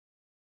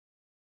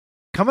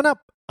Coming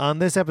up on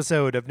this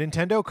episode of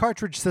Nintendo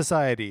Cartridge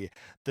Society,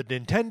 the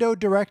Nintendo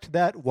Direct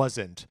that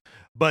wasn't,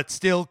 but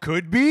still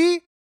could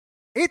be?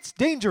 It's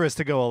dangerous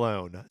to go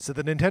alone, so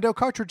the Nintendo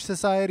Cartridge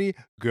Society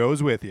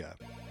goes with you.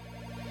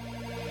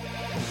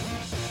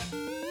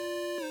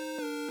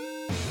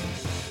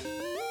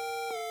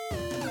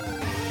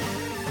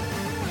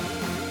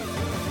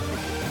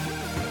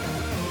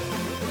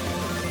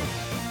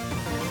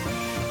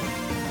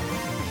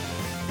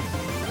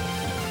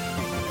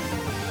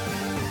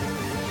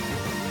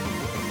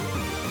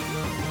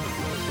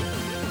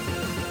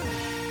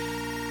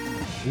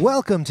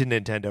 Welcome to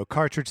Nintendo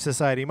Cartridge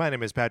Society. My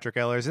name is Patrick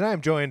Ellers, and I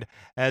am joined,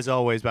 as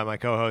always, by my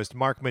co-host,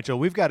 Mark Mitchell.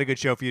 We've got a good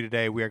show for you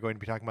today. We are going to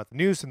be talking about the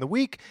news from the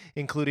week,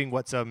 including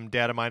what some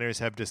data miners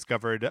have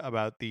discovered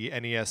about the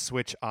NES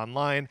Switch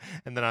Online.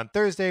 And then on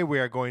Thursday, we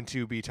are going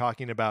to be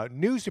talking about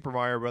New Super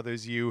Mario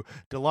Bros. U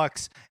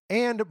Deluxe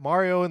and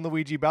Mario and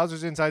Luigi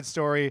Bowser's Inside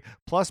Story,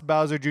 plus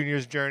Bowser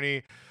Jr.'s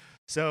Journey.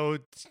 So,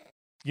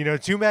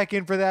 tune back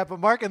in for that. But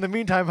Mark, in the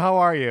meantime, how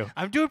are you?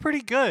 I'm doing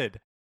pretty good.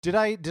 Did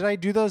I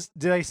do those?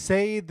 Did I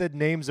say the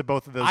names of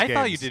both of those games? I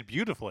thought you did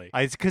beautifully.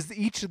 Because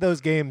each of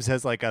those games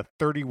has like a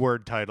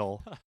 30-word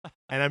title,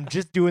 and I'm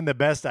just doing the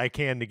best I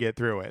can to get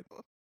through it.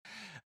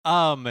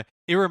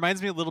 It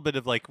reminds me a little bit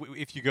of like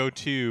if you go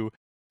to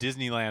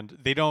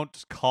Disneyland, they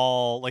don't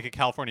call like a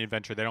California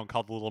Adventure. They don't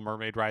call the Little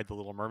Mermaid ride the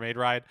Little Mermaid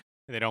ride.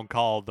 They don't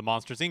call the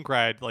Monsters Inc.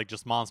 ride like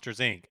just Monsters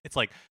Inc. It's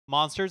like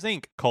Monsters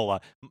Inc.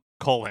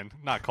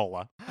 Not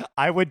cola.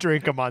 I would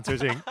drink a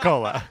Monsters Inc.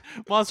 cola.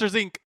 Monsters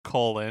Inc.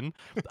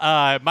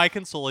 Mike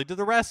and Sully to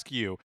the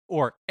rescue,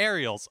 or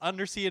Ariel's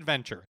Undersea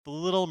Adventure, The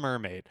Little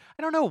Mermaid.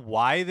 I don't know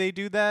why they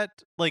do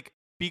that. Like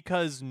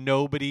because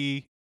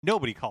nobody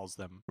calls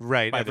them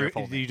right. By their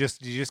full name. You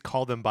just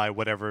call them by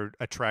whatever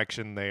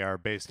attraction they are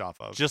based off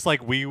of. Just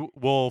like we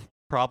will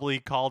probably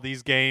call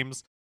these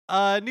games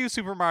New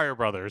Super Mario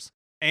Brothers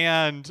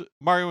and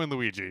Mario and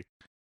Luigi.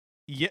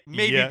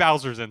 Maybe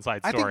Bowser's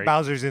Inside Story. I think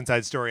Bowser's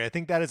Inside Story. I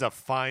think that is a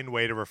fine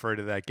way to refer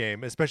to that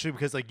game, especially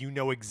because like you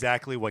know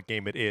exactly what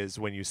game it is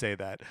when you say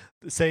that.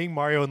 Saying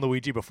Mario and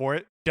Luigi before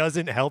it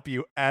doesn't help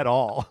you at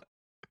all.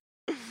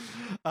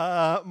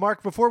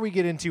 Mark, before we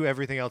get into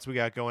everything else we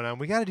got going on,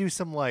 we got to do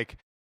some like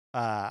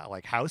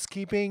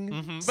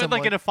housekeeping, but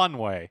like in a fun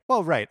way.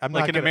 Well, right. I'm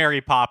like not in a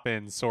Mary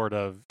Poppins sort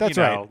of. That's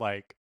right.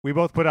 Like. We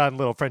both put on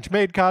little French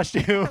maid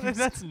costumes.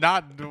 That's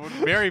not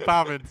Mary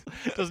Poppins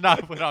does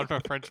not put on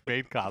a French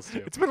maid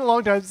costume. It's been a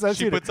long time since I've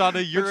seen it.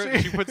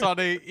 She puts on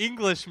a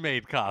English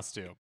maid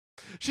costume.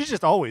 She's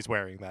just always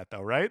wearing that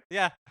though, right?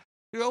 Yeah.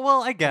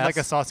 Well, I guess like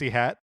a saucy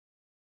hat.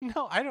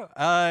 No, I don't.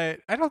 I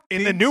don't.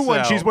 In the new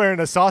one, she's wearing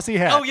a saucy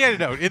hat. Oh yeah,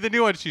 no. In the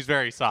new one, she's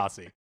very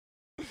saucy.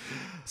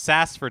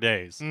 Sass for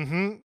days.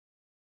 Mm-hmm.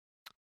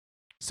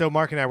 So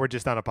Mark and I were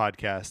just on a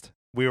podcast.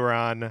 We were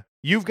on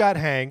You've Got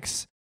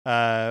Hanks.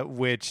 On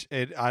which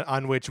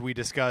we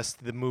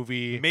discussed the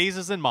movie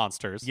Mazes and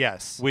Monsters.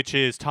 Yes. Which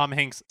is Tom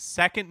Hanks'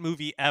 second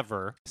movie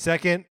ever.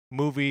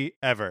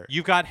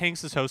 You've Got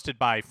Hanks is hosted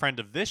by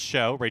friend of this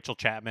show, Rachel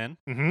Chapman.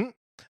 Mm-hmm.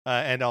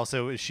 And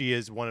also she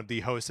is one of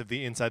the hosts of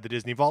the Inside the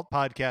Disney Vault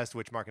podcast,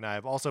 which Mark and I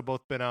have also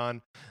both been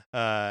on.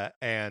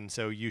 And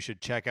so you should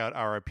check out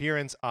our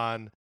appearance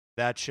on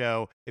that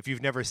show. If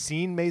you've never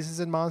seen Mazes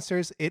and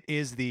Monsters, it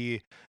is the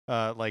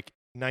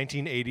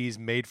 1980s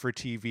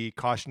made-for-TV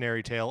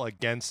cautionary tale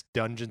against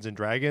Dungeons and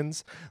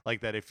Dragons. Like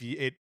that, if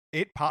you,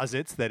 it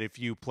posits that if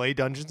you play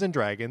Dungeons and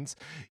Dragons,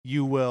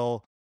 you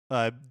will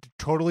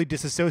totally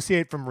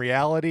disassociate from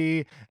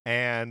reality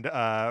and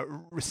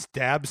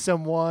stab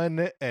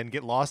someone and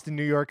get lost in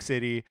New York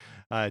City.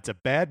 It's a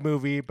bad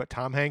movie, but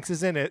Tom Hanks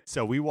is in it,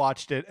 so we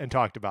watched it and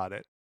talked about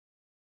it.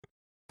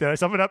 Did I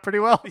sum it up pretty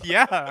well?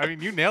 Yeah, I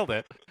mean, you nailed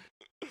it.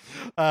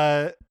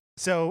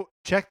 So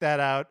check that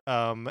out,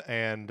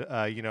 and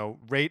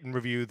rate and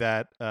review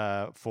that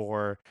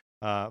for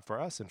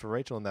us and for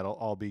Rachel, and that'll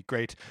all be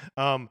great.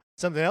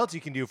 Something else you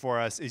can do for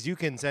us is you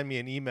can send me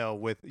an email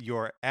with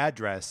your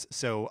address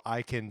so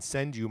I can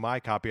send you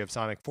my copy of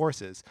Sonic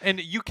Forces. And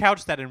you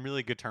couched that in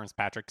really good terms,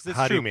 Patrick, because it's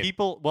How true. Do you mean?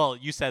 People,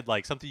 you said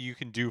like something you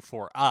can do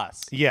for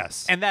us.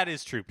 Yes. And that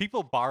is true.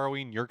 People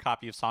borrowing your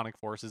copy of Sonic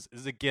Forces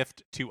is a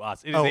gift to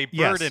us. It is a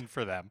burden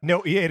for them.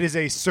 No, it is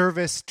a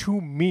service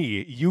to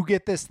me. You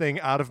get this thing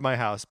out of my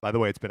house. By the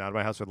way, it's been out of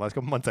my house for the last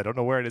couple months. I don't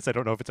know where it is. I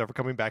don't know if it's ever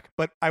coming back.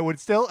 But I would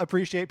still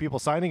appreciate people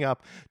signing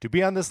up to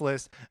be on this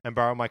list and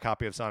borrow my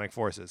copy of Sonic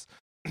Forces.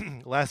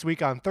 Last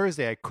week on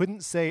Thursday, I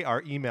couldn't say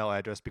our email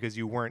address because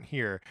you weren't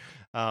here,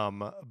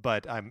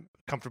 but I'm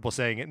comfortable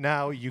saying it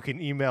now. You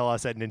can email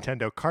us at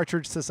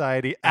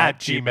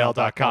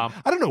nintendocartridgesociety@gmail.com.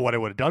 I don't know what I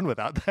would have done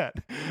without that.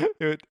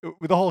 The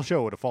whole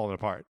show would have fallen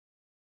apart.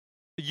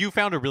 You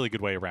found a really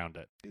good way around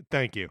it.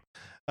 Thank you.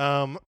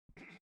 And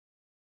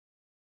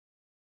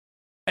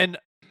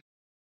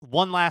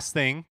one last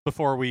thing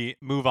before we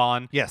move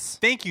on. Yes.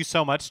 Thank you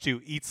so much to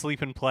Eat, Sleep,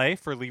 and Play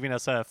for leaving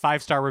us a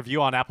 5-star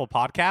review on Apple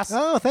Podcasts.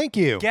 Oh, thank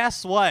you.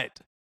 Guess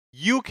what?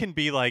 You can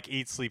be like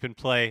Eat, Sleep, and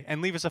Play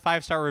and leave us a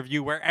 5-star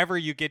review wherever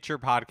you get your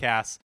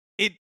podcasts.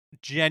 It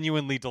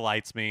genuinely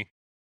delights me.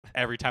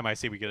 every time I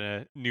see we get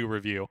a new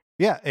review.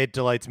 Yeah, it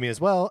delights me as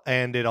well,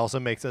 and it also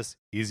makes us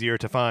easier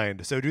to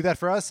find. So do that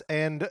for us,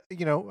 and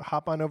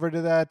hop on over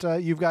to that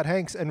You've Got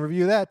Hanks and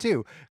review that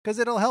too, because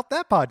it'll help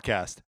that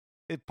podcast.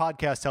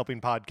 Podcast helping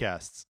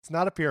podcasts. It's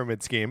not a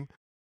pyramid scheme,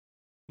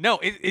 No,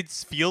 it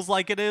feels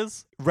like it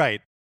is.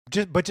 right?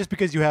 Just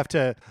because you have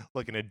to,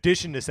 like, in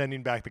addition to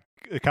sending back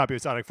the copy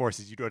of Sonic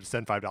Forces, you do have to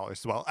send $5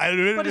 as well.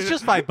 But it's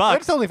just $5.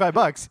 It's only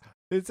 $5.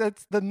 It's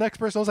the next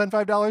person will send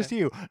 $5 to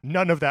you.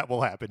 None of that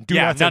will happen. Do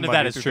not send none of that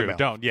money is through true. the mail.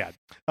 Don't. Yeah.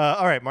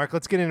 All right, Mark.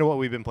 Let's get into what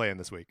we've been playing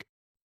this week.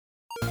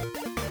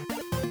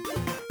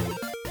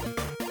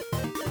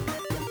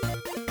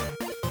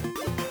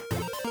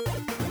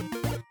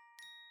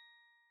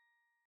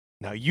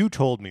 Now, you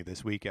told me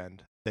this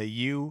weekend that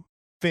you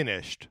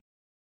finished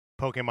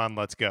Pokemon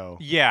Let's Go.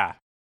 Yeah.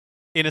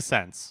 In a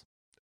sense.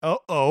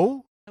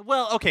 Oh?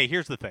 Well, okay,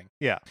 here's the thing.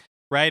 Yeah.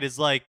 Right? Is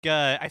like,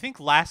 I think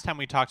last time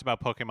we talked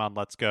about Pokemon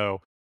Let's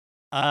Go,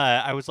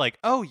 I was like,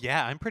 oh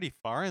yeah, I'm pretty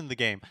far in the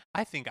game.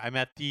 I think I'm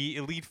at the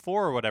Elite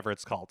Four or whatever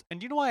it's called. And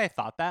do you know why I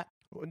thought that?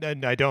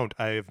 I don't.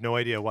 I have no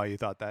idea why you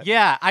thought that.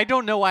 Yeah, I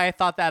don't know why I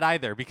thought that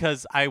either,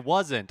 because I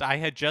wasn't. I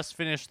had just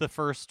finished the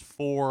first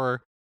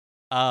 4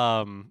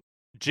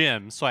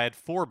 gyms, so I had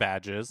 4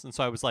 badges, and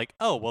so I was like,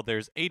 oh, well,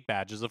 there's 8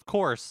 badges. Of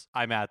course,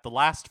 I'm at the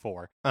last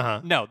 4.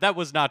 Uh-huh. No, that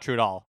was not true at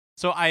all.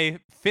 So I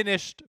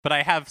finished, but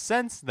I have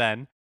since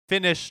then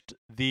finished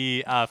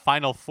the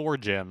final 4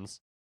 gyms.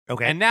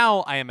 Okay. And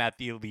now I am at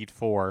the Elite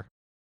Four.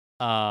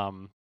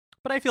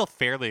 But I feel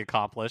fairly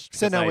accomplished.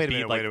 So now, I wait a beat,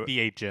 minute, like, the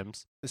 8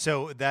 gyms.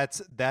 So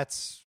that's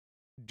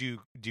do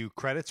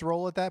credits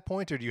roll at that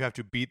point, or do you have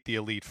to beat the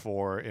Elite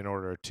Four in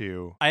order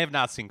to? I have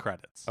not seen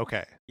credits.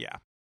 Okay. Yeah.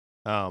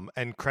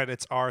 And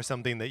credits are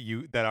something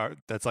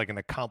that's like an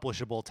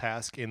accomplishable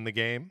task in the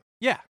game.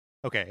 Yeah.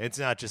 Okay, it's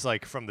not just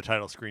like from the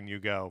title screen you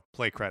go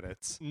play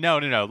credits. No.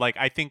 Like,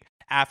 I think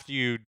after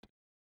you,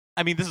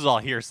 I mean, this is all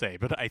hearsay,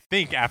 but I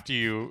think after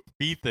you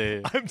beat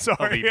the I'm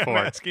sorry, Elite I'm Four.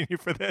 asking you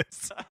for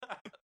this.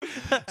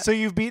 So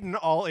you've beaten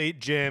all 8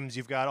 gyms,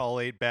 you've got all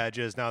 8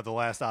 badges. Now the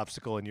last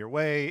obstacle in your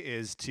way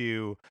is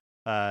to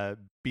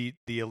beat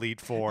the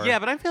Elite Four. Yeah,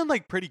 but I'm feeling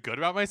like pretty good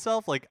about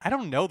myself. Like, I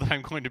don't know that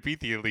I'm going to beat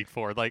the Elite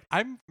Four. Like,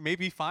 I'm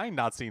maybe fine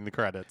not seeing the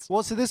credits.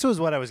 Well, so this was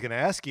what I was going to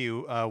ask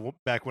you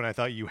back when I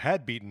thought you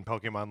had beaten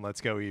Pokemon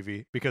Let's Go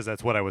Eevee, because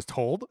that's what I was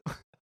told.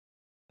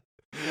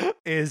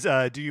 Is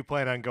do you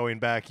plan on going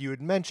back? You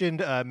had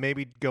mentioned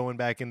maybe going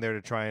back in there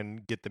to try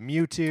and get the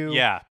Mewtwo.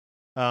 Yeah.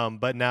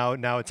 But now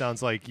it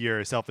sounds like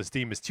your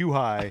self-esteem is too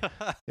high,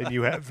 and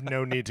you have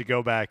no need to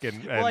go back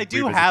and. Well, I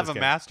do revisit have this a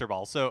game. Master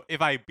Ball, so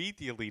if I beat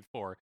the Elite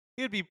Four,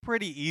 it would be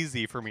pretty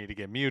easy for me to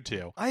get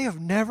Mewtwo. I have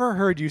never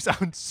heard you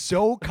sound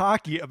so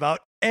cocky about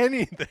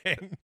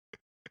anything.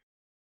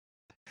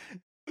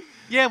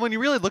 Yeah, when you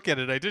really look at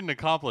it, I didn't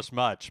accomplish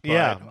much, but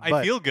Yeah, I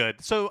but- feel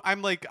good. So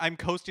I'm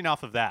coasting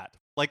off of that.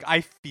 Like,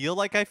 I feel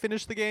like I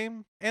finished the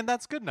game, and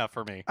that's good enough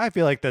for me. I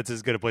feel like that's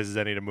as good a place as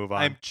any to move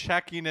on. I'm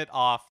checking it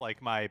off,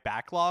 like, my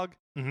backlog,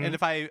 Mhm. and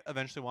if I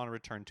eventually want to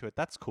return to it,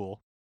 that's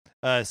cool.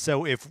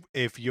 So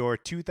if your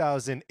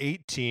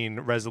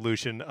 2018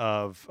 resolution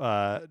of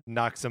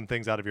knock some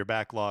things out of your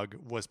backlog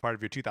was part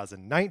of your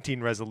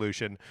 2019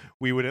 resolution,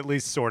 we would at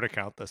least sort of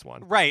count this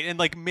one. Right, and,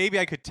 like, maybe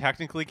I could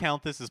technically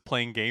count this as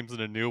playing games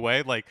in a new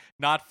way, like,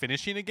 not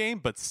finishing a game,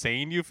 but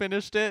saying you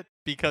finished it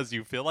because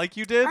you feel like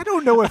you did. I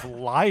don't know if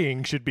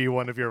lying should be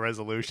one of your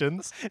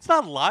resolutions. It's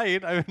not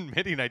lying. I'm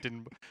admitting I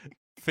didn't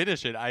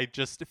finish it. I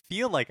just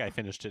feel like I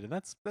finished it, and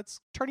that's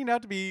turning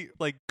out to be,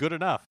 like, good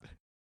enough.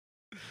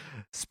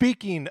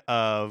 Speaking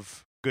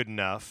of good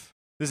enough,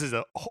 this is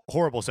a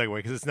horrible segue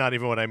because it's not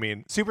even what I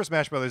mean. Super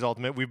Smash Bros.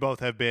 Ultimate. We both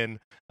have been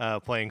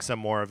playing some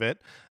more of it.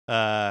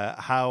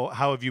 How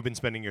have you been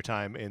spending your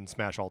time in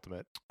Smash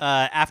Ultimate?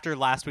 After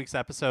last week's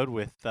episode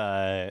with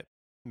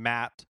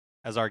Matt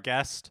as our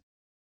guest,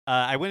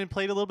 I went and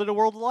played a little bit of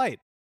World of Light.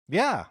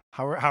 Yeah.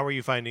 How are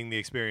you finding the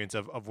experience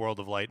of World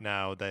of Light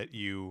now that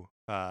you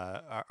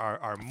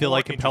are Feel more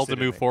like compelled to interested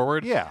in move it?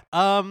 forward. Yeah.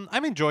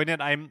 I'm enjoying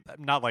it. I'm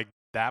not like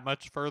that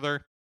much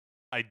further.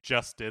 I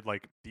just did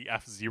like the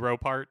F-Zero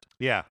part,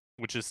 Yeah.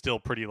 which is still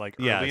pretty like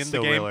early Yeah. in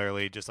Still the game. real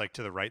early, just like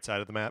to the right side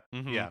of the map.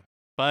 Mhm. Yeah.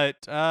 But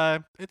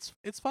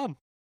it's fun.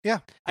 Yeah.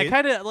 I It-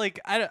 kind of like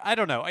I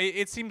don't know.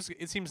 It seems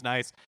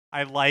nice.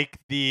 I like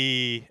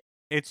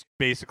it's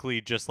basically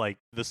just like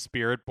the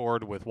spirit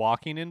board with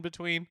walking in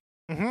between.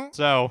 Mhm.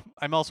 So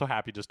I'm also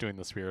happy just doing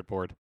the spirit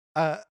board.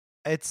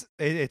 It's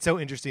so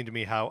interesting to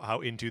me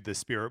how into the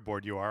spirit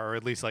board you are, or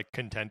at least like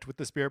content with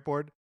the spirit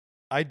board.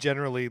 I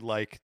generally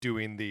like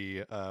doing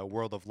the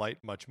World of Light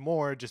much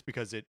more, just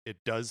because it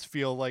does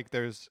feel like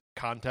there's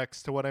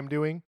context to what I'm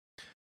doing.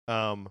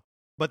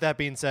 But that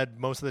being said,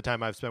 most of the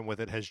time I've spent with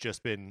it has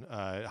just been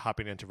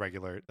hopping into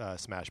regular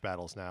Smash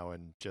battles now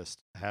and just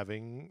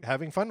having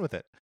fun with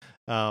it.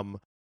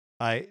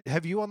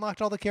 Have you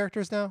unlocked all the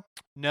characters now?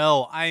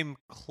 No, I'm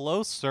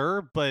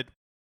closer, but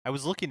I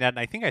was looking at it and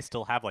I think I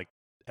still have like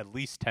at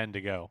least 10 to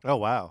go. Oh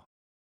wow.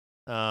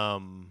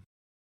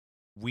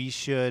 We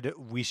should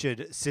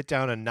sit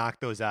down and knock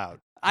those out.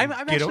 I'm Get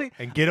 'em- actually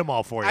and get them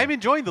all for you. I'm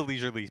enjoying the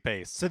leisurely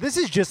pace. So this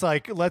is just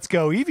like Let's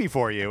Go Eevee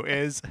for you.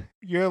 Is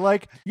you're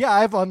like, yeah,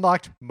 I've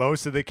unlocked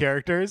most of the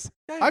characters.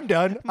 I'm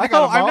done. I got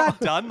No, 'em I'm all. not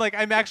done. Like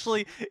I'm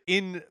actually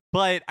in,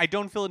 but I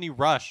don't feel any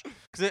rush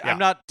because Yeah. I'm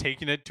not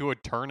taking it to a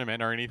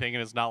tournament or anything,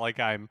 and it's not like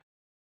I'm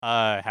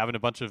having a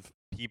bunch of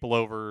people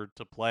over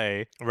to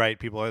play. Right,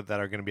 people that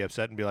are going to be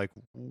upset and be like,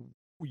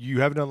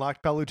 you haven't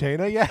unlocked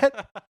Palutena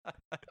yet?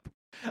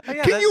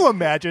 Yeah, Can you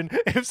imagine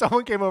if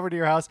someone came over to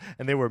your house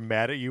and they were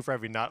mad at you for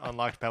having not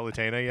unlocked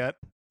Palutena yet?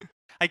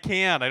 I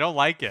can. I don't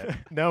like it.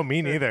 No,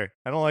 me neither.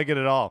 I don't like it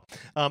at all.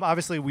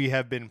 Obviously, we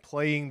have been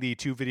playing the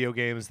 2 video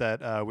games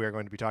that we are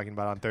going to be talking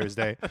about on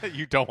Thursday.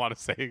 You don't want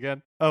to say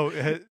again. Oh,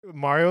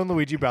 Mario and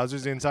Luigi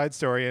Bowser's Inside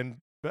Story and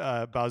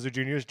Bowser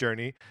Jr.'s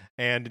Journey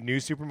and New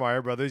Super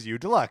Mario Bros. U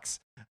Deluxe.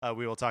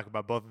 We will talk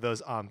about both of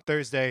those on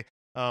Thursday.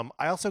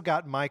 I also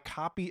got my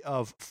copy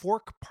of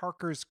Fork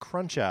Parker's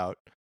Crunch Out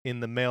in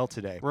the mail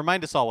today.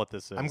 Remind us all what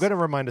this is. I'm going to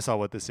remind us all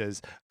what this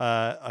is.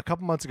 A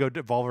couple months ago,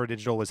 Devolver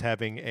Digital was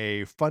having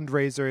a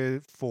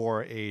fundraiser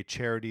for a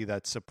charity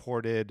that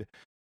supported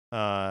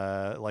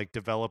like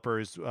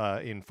developers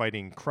in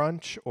fighting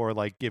crunch, or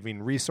like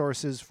giving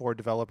resources for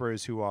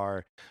developers who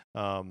are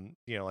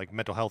like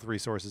mental health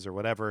resources or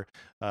whatever,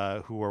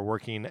 who are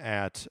working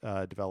at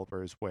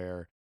developers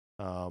where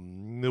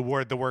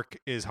the work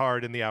is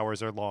hard and the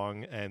hours are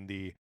long and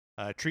the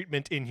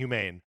treatment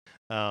inhumane.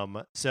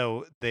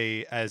 So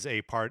they, as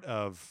a part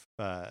of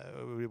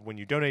when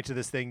you donate to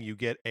this thing, you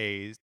get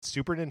a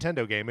Super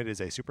Nintendo game. It is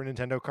a Super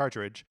Nintendo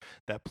cartridge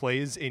that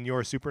plays in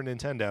your Super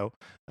Nintendo.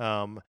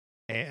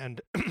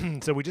 And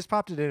so we just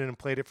popped it in and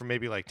played it for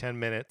maybe like 10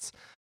 minutes.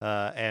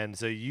 And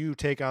so you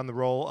take on the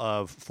role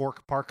of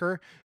Fork Parker,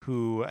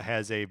 who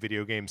has a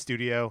video game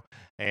studio.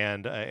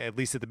 And at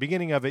least at the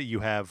beginning of it,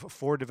 you have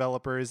 4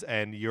 developers,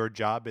 and your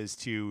job is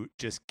to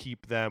just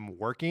keep them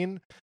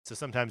working. So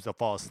sometimes they'll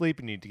fall asleep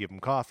and you need to give them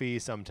coffee.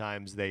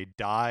 Sometimes they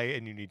die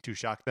and you need to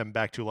shock them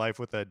back to life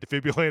with a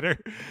defibrillator.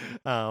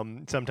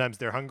 Sometimes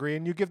they're hungry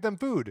and you give them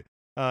food.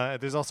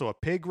 There's also a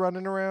pig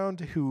running around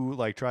who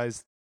like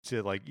tries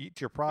to like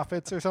eat your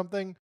profits or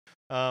something.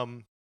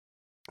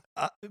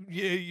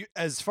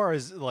 As far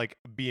as like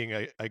being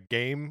a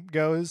game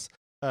goes,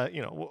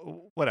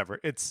 whatever.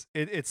 It's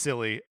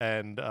silly,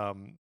 and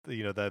the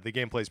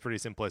gameplay is pretty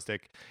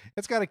simplistic.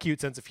 It's got a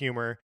cute sense of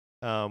humor.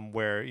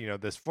 Where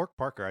this Fork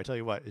Parker, I tell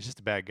you what, is just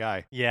a bad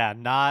guy. Yeah,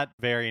 not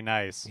very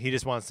nice. He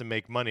just wants to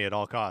make money at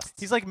all costs.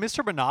 He's like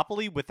Mr.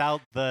 Monopoly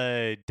without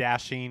the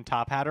dashing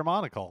top hat or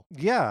monocle.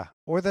 Yeah,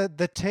 or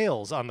the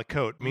tails on the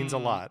coat means a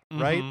lot,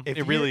 right?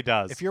 It really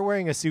does. If you're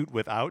wearing a suit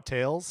without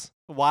tails,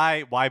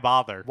 why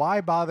bother?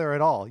 Why bother at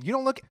all? You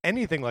don't look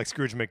anything like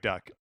Scrooge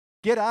McDuck.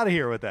 Get out of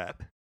here with that.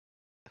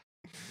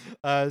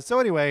 So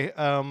anyway,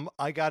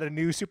 I got a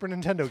new Super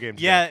Nintendo game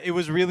today. Yeah, it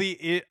was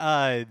really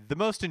the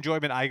most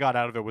enjoyment I got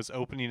out of it was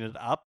opening it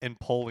up and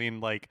pulling,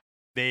 like,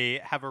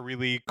 they have a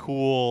really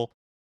cool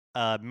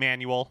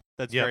manual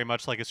that's very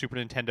much like a Super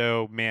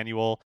Nintendo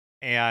manual,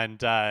 and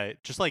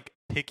just like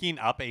picking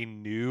up a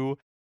new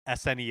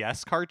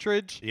SNES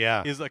cartridge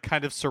is a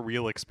kind of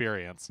surreal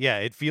experience. Yeah,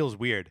 it feels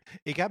weird.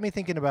 It got me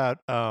thinking about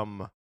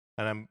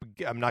and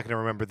I'm not going to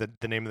remember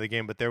the name of the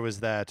game, but there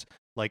was that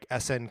like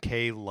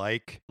SNK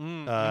like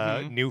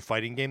new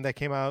fighting game that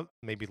came out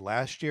maybe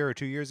last year or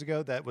 2 years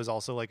ago that was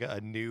also like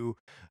a new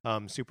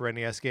Super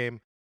NES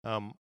game.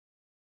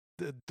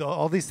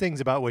 All these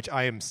things about which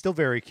I am still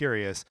very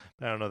curious,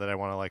 but I don't know that I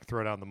want to like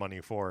throw down the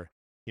money for.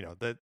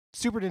 The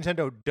Super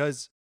Nintendo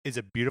is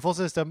a beautiful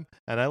system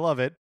and I love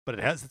it, but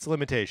it has its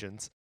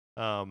limitations.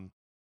 I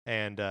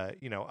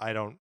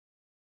don't.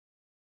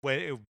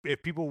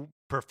 If people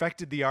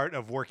perfected the art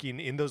of working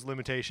in those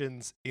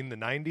limitations in the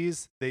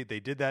 90s, they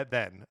did that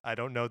then. I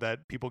don't know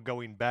that people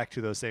going back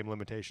to those same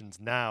limitations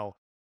now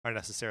are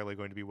necessarily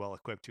going to be well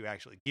equipped to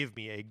actually give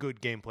me a good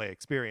gameplay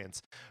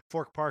experience.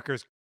 Fork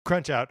Parker's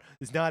Crunch Out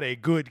is not a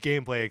good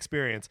gameplay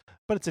experience,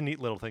 but it's a neat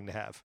little thing to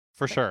have.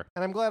 For sure.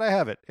 And I'm glad I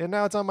have it. And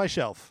now it's on my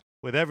shelf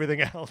with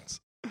everything else.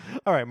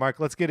 All right,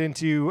 Mark, let's get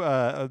into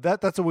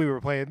that. That's what we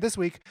were playing this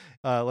week.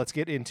 Let's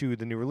get into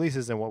the new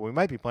releases and what we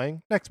might be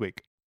playing next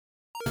week.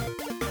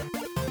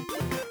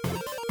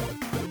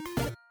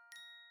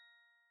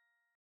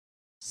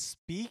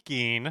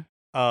 Speaking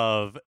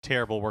of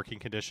terrible working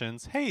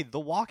conditions, hey, The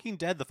Walking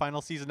Dead, the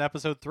final season,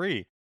 episode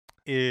 3,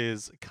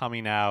 is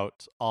coming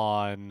out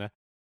on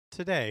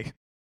today,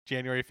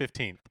 January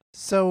 15th.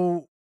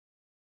 So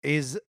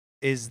is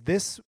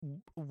this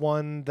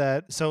one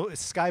that... So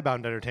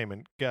Skybound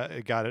Entertainment got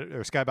it,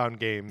 or Skybound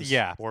Games.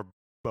 Yeah. Or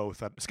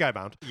both.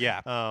 Skybound.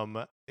 Yeah.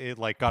 It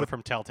like got it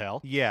from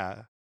Telltale.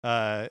 Yeah.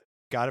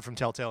 Got it from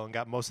Telltale and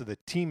got most of the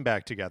team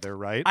back together,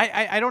 right?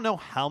 I don't know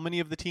how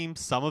many of the team,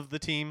 some of the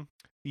team.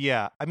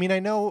 Yeah. I mean,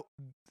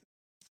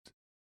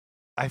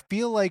 I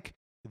feel like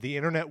the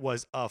internet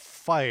was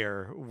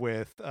afire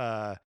with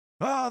The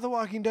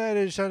Walking Dead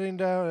is shutting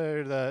down,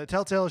 or the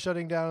Telltale is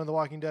shutting down, and The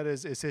Walking Dead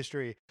is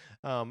history.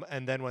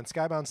 And then when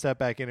Skybound stepped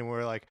back in and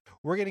we're like,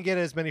 we're going to get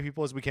as many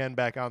people as we can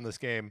back on this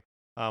game.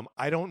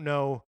 I don't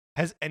know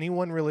Has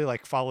anyone really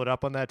like followed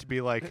up on that to be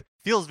like,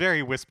 Feels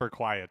very whisper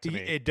quiet to me.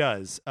 it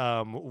does,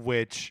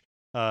 which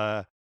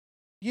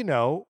you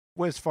know,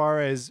 as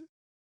far as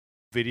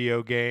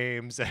video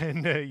games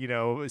and you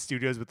know,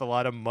 studios with a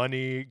lot of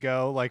money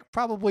go, like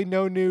probably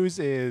no news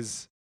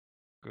is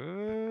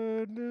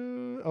good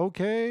news.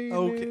 Okay.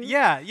 news.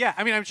 Yeah.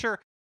 I mean, I'm sure.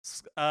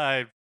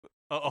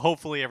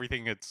 Hopefully,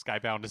 everything at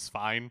Skybound is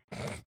fine.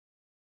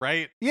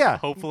 Right? Yeah.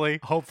 Hopefully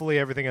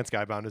Everything at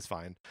Skybound is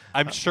fine.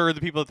 I'm sure the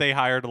people that they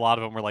hired, a lot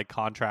of them were like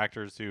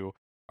contractors who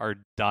are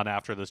done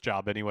after this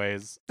job,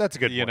 anyways. That's a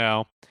good You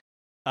point.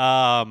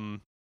 know.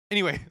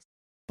 Anyway,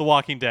 The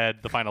Walking Dead,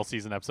 the final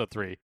season, episode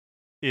 3,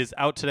 is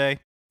out today.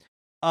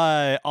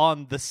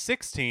 On the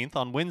 16th,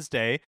 on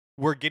Wednesday,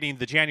 we're getting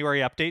the January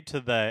update to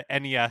the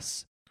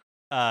NES,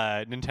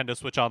 Nintendo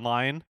Switch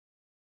Online.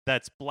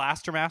 That's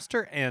Blaster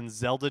Master and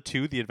Zelda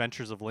 2: The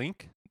Adventures of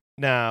Link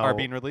Now, are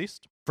being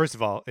released. first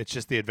of all, it's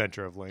just the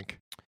Adventure of Link.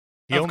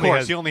 He only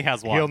has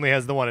one. He only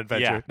has the one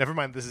adventure. Yeah. Never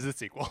mind, this is a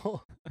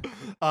sequel.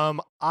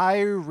 I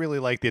really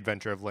like the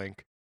Adventure of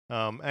Link.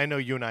 I know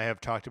you and I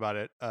have talked about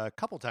it a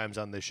couple times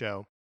on this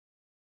show.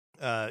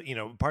 You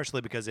know,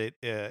 partially because it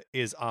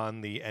is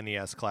on the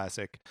NES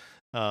Classic.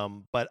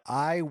 But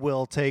I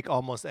will take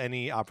almost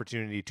any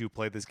opportunity to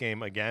play this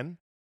game again.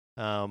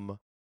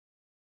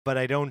 But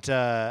I don't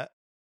know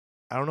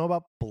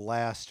about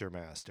Blaster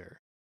Master.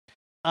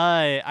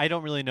 I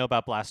don't really know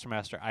about Blaster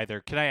Master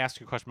either. Can I ask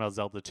you a question about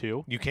Zelda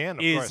 2? You can,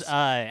 of Is course.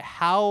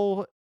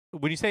 how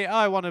when you say, "Oh,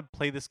 I want to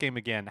play this game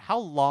again," how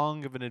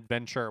long of an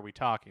adventure are we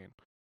talking?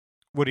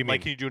 What do you mean?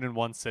 Like, can you do it in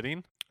one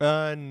sitting?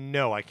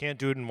 No, I can't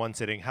do it in one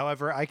sitting.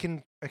 However, I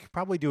could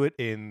probably do it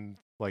in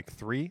like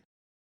 2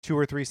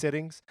 or 3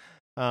 sittings.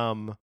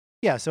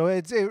 Yeah, so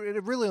it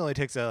really only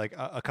takes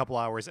a couple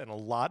hours, and a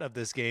lot of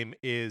this game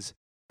is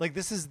like,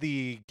 this is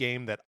the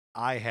game that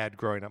I had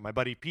growing up. My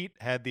buddy Pete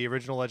had the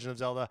original Legend of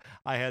Zelda.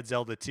 I had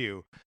Zelda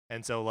 2.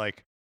 And so,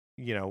 like,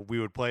 you know, we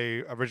would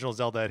play original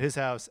Zelda at his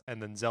house,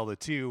 and then Zelda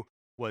 2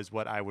 was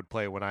what I would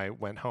play when I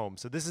went home.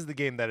 So this is the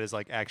game that is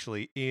like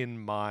actually in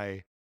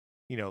my,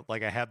 you know,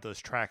 like, I have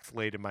those tracks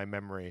laid in my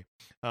memory.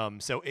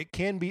 So it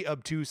can be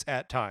obtuse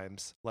at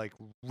times, like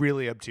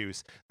really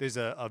obtuse. There's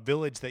a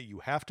village that you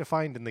have to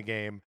find in the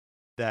game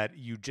that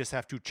you just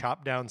have to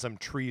chop down some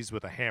trees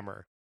with a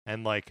hammer.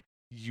 And like,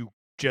 you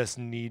just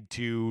need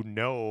to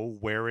know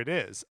where it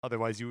is.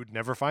 Otherwise, you would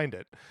never find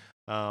it.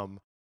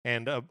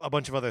 And a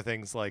bunch of other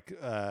things like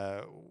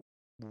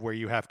where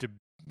you have to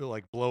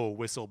like blow a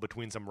whistle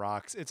between some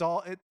rocks. It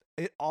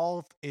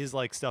all is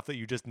like stuff that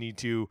you just need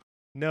to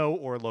know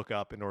or look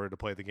up in order to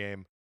play the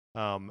game.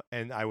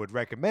 And I would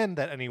recommend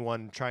that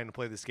anyone trying to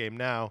play this game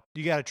now,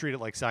 you got to treat it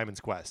like Simon's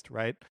Quest,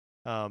 right?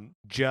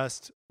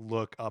 Just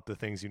look up the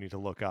things you need to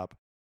look up.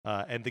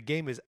 And the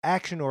game is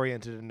action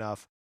oriented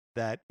enough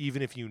that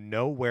even if you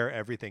know where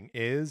everything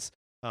is,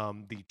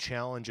 the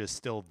challenge is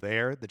still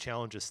there. The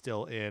challenge is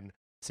still in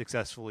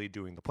successfully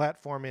doing the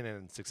platforming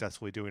and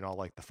successfully doing all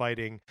like the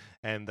fighting.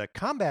 And the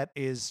combat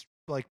is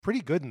like pretty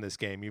good in this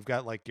game. You've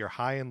got like your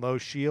high and low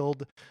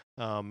shield,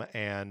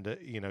 and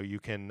you know, you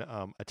can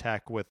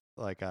attack with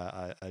like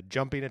a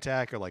jumping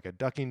attack or like a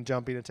ducking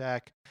jumping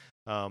attack.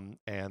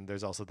 And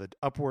there's also the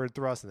upward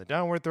thrust and the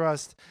downward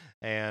thrust,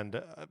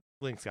 and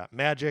Link's got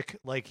magic.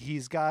 Like,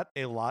 he's got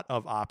a lot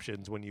of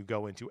options when you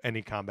go into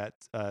any combat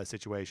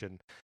situation,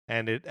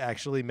 and it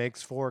actually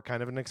makes for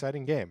kind of an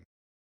exciting game.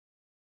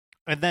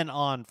 And then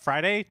on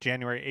Friday,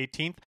 January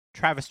 18th,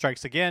 Travis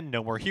Strikes Again,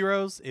 No More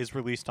Heroes is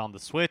released on the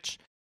Switch.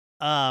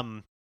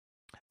 I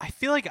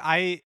feel like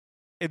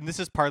and this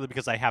is partly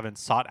because I haven't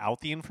sought out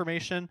the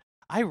information,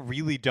 I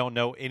really don't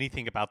know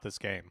anything about this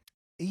game.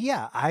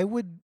 Yeah, I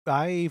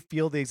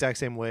feel the exact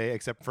same way,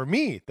 except for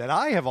me, that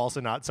I have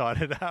also not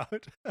sought it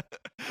out.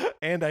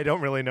 And I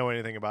don't really know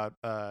anything about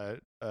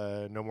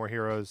No More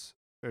Heroes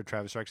or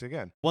Travis Strikes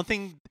Again. One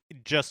thing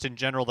just in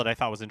general that I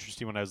thought was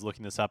interesting when I was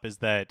looking this up is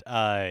that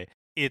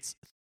it's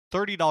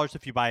 $30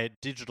 if you buy it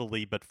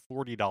digitally, but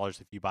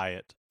 $40 if you buy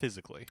it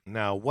physically.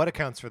 Now, what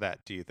accounts for that,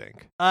 do you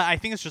think? I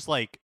think it's just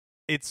like,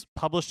 it's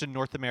published in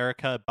North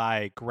America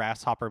by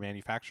Grasshopper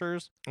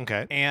Manufacturers.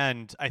 Okay.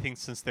 And I think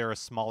since they're a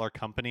smaller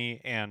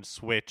company and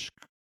Switch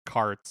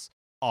carts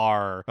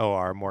are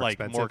more like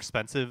expensive? more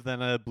expensive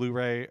than a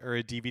Blu-ray or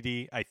a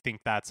DVD, I think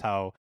that's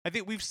how. I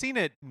think we've seen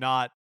it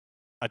not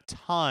a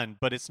ton,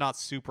 but it's not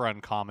super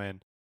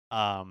uncommon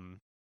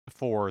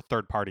for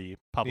third-party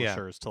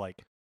publishers to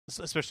like,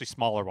 especially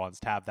smaller ones,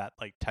 to have that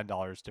like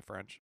 $10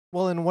 differential.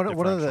 Well, and one of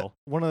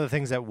the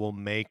things that will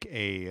make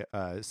a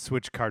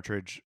Switch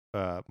cartridge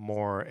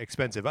more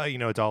expensive, you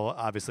know, it's all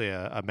obviously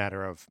a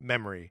matter of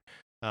memory,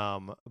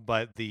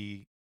 but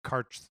the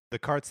carts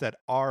that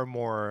are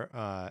more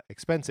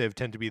expensive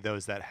tend to be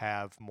those that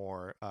have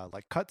more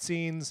like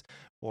cutscenes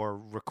or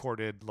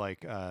recorded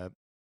like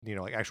you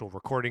know, like actual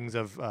recordings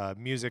of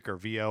music or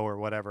VO or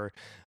whatever.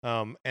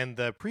 And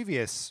the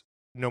previous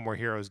No More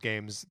Heroes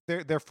games,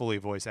 they're fully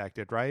voice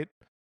acted, right?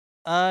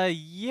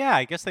 Yeah,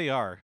 I guess they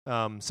are.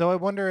 So I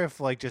wonder if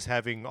like just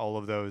having all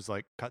of those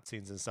like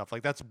cutscenes and stuff,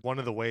 like that's one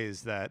of the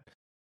ways that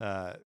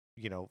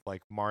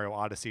like Mario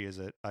Odyssey is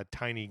a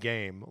tiny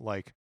game,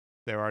 like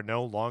there are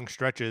no long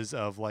stretches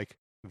of like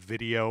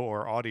video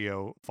or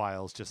audio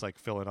files just like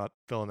filling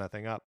that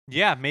thing up.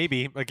 Yeah,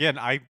 maybe. Again,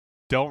 I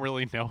don't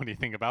really know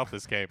anything about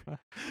this game.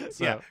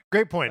 So. Yeah,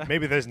 great point.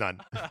 Maybe there's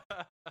none.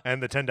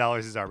 And the $10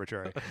 is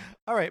arbitrary.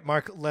 All right,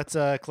 Mark, let's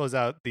close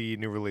out the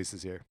new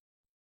releases here.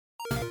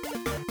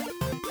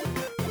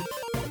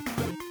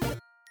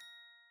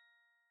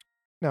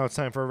 Now it's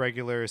time for a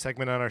regular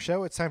segment on our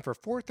show. It's time for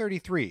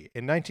 433.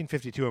 In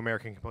 1952,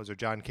 American composer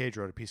John Cage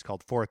wrote a piece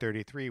called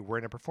 433,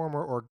 wherein a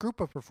performer or group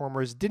of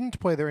performers didn't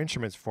play their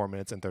instruments for 4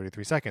 minutes and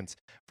 33 seconds.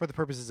 For the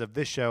purposes of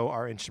this show,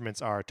 our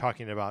instruments are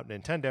talking about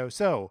Nintendo.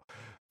 So,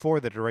 for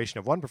the duration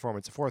of one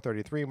performance of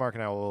 433, Mark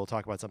and I will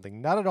talk about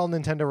something not at all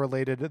Nintendo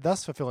related,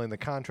 thus fulfilling the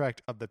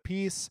contract of the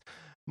piece.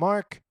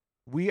 Mark,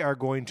 we are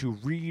going to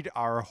read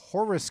our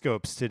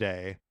horoscopes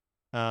today.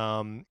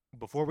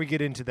 Before we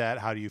get into that,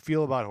 how do you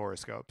feel about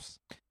horoscopes?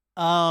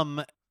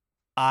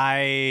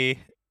 I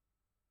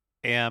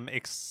am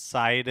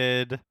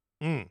excited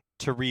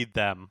to read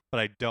them, but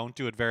I don't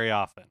do it very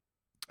often.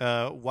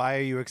 Why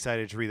are you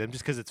excited to read them?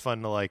 Just because it's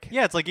fun to like...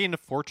 Yeah, it's like getting a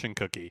fortune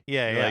cookie.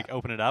 Yeah, you yeah. like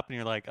open it up and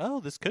you're like,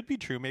 oh, this could be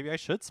true. Maybe I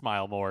should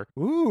smile more.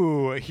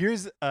 Ooh,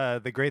 here's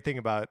the great thing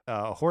about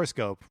a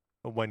horoscope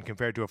when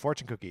compared to a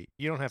fortune cookie.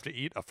 You don't have to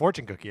eat a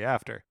fortune cookie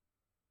after.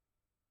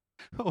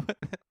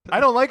 I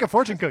don't like a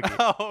fortune cookie.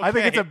 Oh, okay. I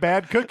think it's a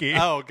bad cookie.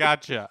 Oh,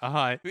 gotcha.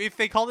 If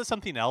they called it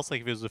something else,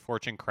 like if it was a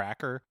fortune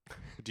cracker,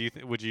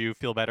 would you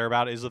feel better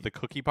about it? Is it the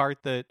cookie part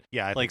that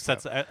I like think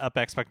sets so. up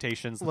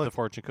expectations that the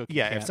fortune cookie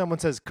Yeah, can't? if someone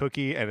says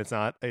cookie and it's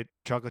not a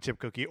chocolate chip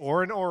cookie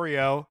or an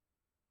Oreo,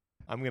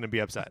 I'm going to be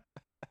upset.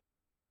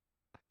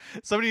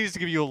 Somebody needs to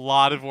give you a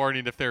lot of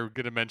warning if they're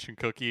going to mention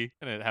cookie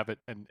and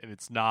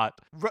it's not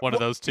one of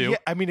those two. Yeah,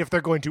 I mean, if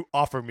they're going to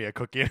offer me a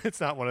cookie and it's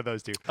not one of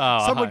those two.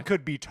 Oh, Someone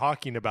could be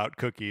talking about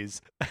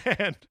cookies,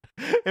 and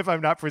if I'm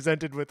not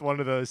presented with one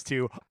of those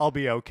two, I'll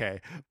be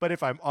okay. But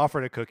if I'm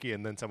offered a cookie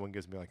and then someone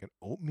gives me like an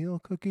oatmeal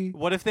cookie?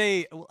 What if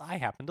they... Well, I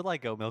happen to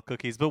like oatmeal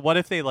cookies, but what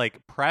if they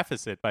like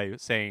preface it by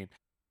saying,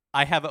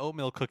 I have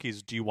oatmeal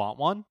cookies, do you want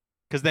one?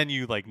 Because then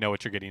you like know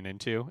what you're getting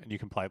into and you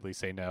can politely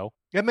say no.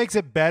 It makes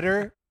it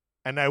better.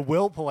 And I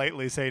will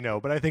politely say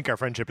no, but I think our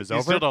friendship is You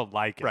over. still don't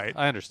like it. Right.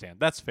 I understand.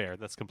 That's fair.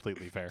 That's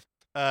completely fair.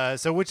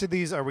 So which of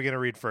these are we going to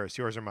read first,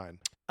 yours or mine?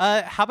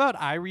 How about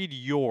I read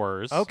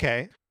yours?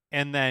 Okay.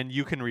 And then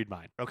you can read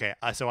mine. Okay.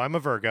 So I'm a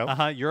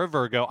Virgo. You're a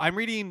Virgo. I'm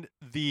reading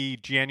the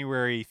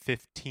January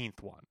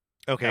 15th one.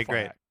 Okay, FYI.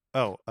 great.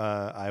 Oh,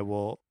 I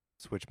will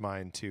switch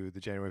mine to the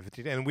January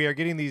 15th. And we are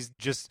getting these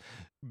just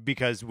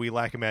because we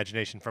lack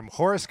imagination from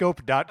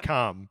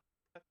horoscope.com.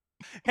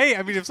 Hey,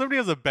 I mean, if somebody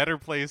has a better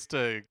place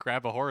to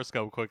grab a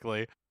horoscope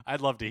quickly,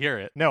 I'd love to hear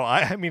it. No,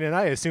 I mean, and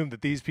I assume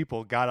that these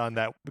people got on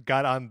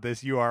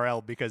this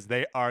URL because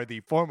they are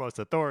the foremost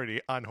authority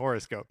on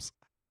horoscopes.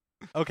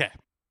 Okay.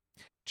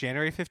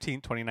 January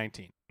 15th,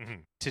 2019. Mm-hmm.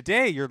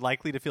 Today, you're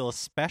likely to feel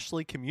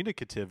especially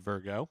communicative,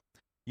 Virgo.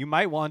 You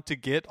might want to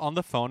get on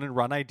the phone and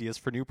run ideas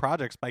for new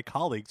projects by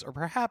colleagues, or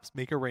perhaps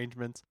make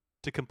arrangements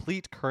to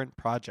complete current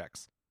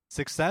projects.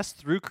 Success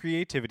through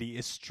creativity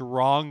is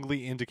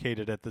strongly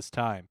indicated at this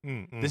time.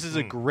 This is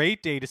a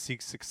great day to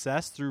seek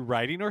success through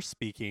writing or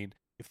speaking.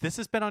 If this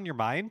has been on your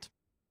mind,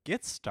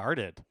 get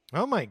started.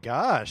 Oh my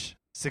gosh.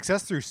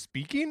 Success through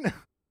speaking?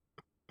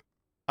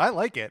 I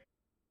like it.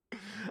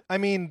 I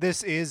mean,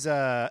 this is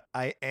I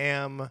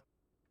am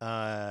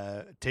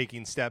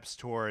taking steps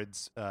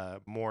towards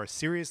more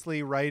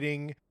seriously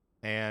writing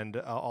and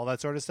all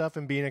that sort of stuff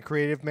and being a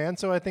creative man,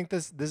 so I think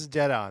this is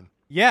dead on.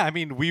 Yeah, I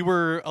mean, we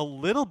were a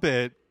little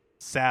bit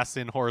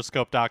sassing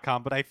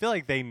horoscope.com, but I feel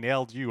like they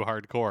nailed you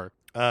hardcore.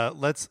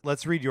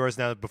 Let's read yours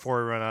now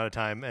before we run out of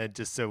time, and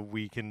just so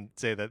we can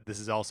say that this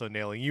is also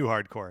nailing you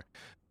hardcore.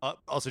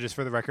 Also, just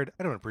for the record,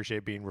 I don't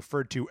appreciate being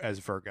referred to as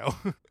Virgo.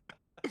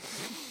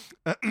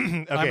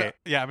 Okay.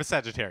 I'm a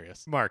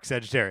Sagittarius. Mark,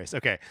 Sagittarius.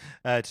 Okay.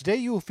 Today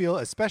you will feel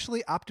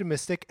especially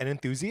optimistic and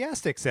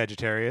enthusiastic,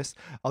 Sagittarius,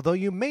 although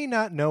you may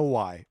not know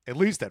why, at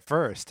least at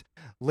first.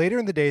 Later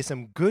in the day,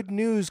 some good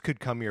news could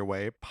come your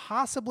way,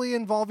 possibly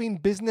involving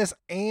business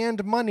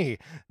and money.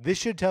 This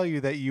should tell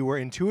you that you were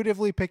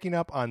intuitively picking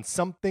up on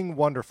something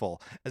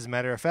wonderful. As a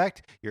matter of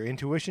fact, your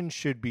intuition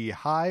should be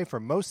high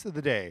for most of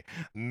the day.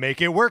 Make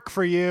it work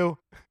for you.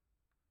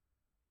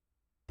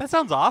 That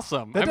sounds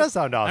awesome. That does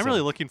sound awesome. I'm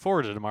really looking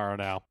forward to tomorrow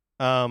now.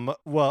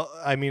 Well,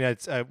 I mean,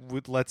 it's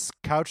let's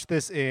couch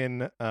this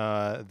in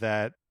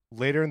that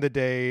later in the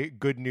day,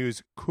 good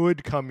news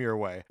could come your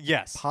way.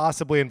 Yes.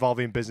 Possibly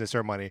involving business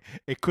or money.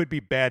 It could be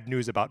bad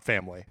news about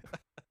family.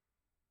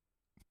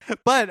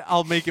 But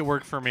I'll make it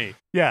work for me.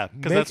 Yeah.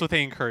 Because that's what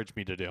they encourage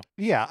me to do.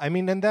 Yeah. I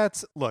mean, and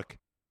that's, look,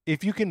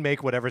 if you can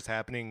make whatever's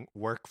happening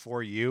work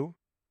for you,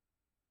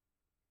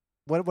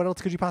 what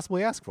else could you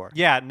possibly ask for?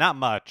 Yeah, not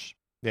much.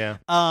 Yeah.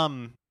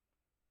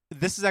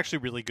 This is actually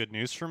really good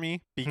news for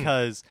me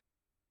because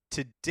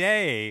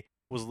today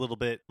was a little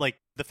bit like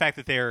the fact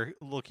that they're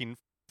looking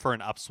for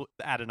an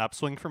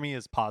upswing for me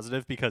is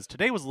positive because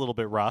today was a little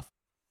bit rough.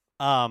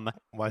 Why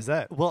is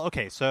that? Well,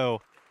 okay,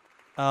 so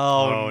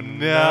Oh, Oh, no.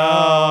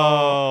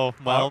 no.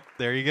 Well,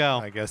 there you go.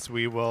 I guess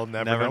we will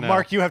never Never know. know.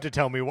 Mark, you have to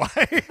tell me why.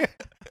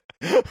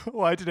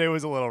 Why today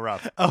was a little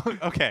rough. Oh,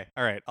 okay.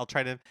 All right. I'll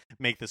try to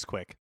make this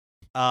quick.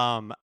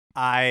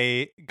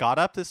 I got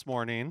up this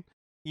morning,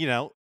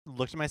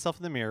 looked at myself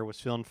in the mirror,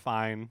 was feeling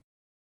fine.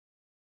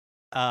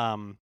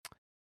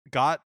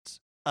 Got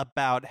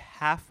about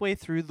halfway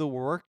through the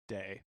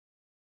workday,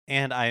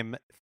 and I'm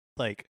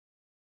like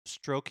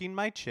stroking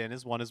my chin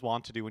as one is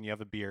wont to do when you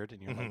have a beard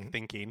and you're like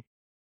thinking.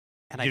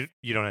 And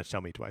You don't have to tell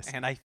me twice.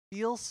 I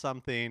feel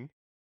something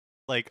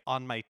like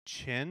on my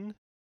chin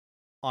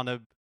on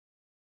a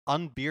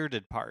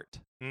unbearded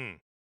part.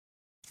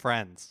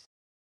 Friends,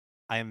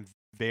 I am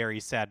very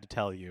sad to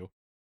tell you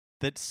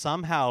that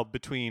somehow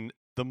between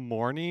the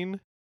morning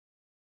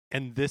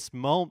and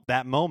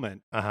that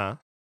moment, Uh-huh.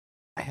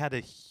 I had a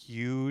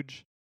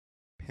huge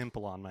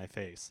pimple on my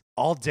face.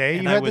 All day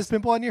And you had this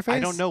pimple on your face? I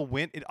don't know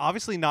when.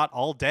 Obviously not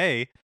all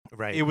day.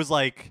 Right. It was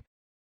like,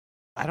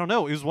 I don't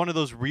know. It was one of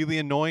those really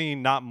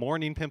annoying, not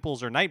morning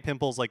pimples or night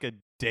pimples, like a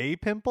day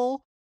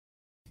pimple.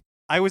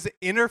 I was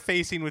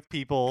interfacing with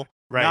people,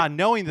 not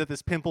knowing that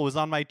this pimple was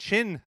on my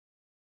chin.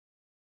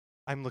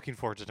 I'm looking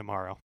forward to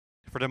tomorrow.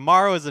 For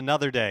tomorrow is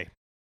another day.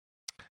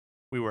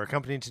 We were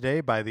accompanied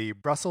today by the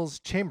Brussels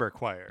Chamber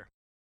Choir.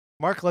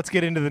 Mark, let's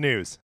get into the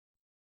news.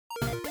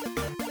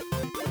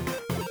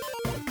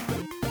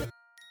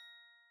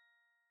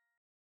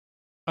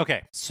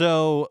 Okay,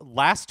 so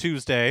last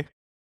Tuesday,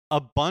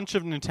 a bunch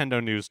of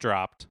Nintendo news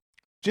dropped.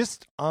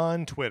 Just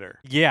on Twitter.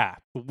 Yeah,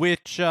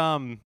 which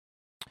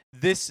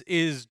this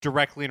is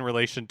directly in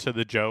relation to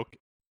the joke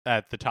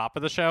at the top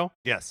of the show.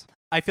 Yes.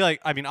 I feel like,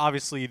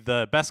 obviously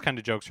the best kind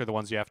of jokes are the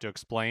ones you have to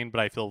explain, but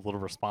I feel a little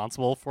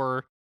responsible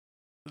for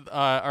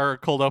our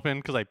cold open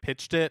because I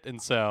pitched it,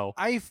 and so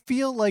I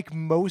feel like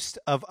most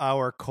of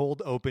our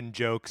cold open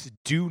jokes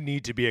do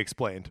need to be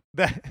explained.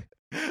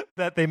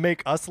 That they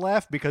make us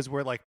laugh because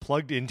we're like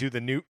plugged into the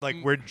new, like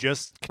we're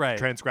just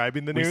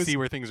transcribing the news. We see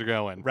where things are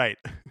going. Right.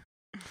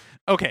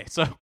 Okay,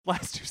 so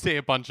last Tuesday,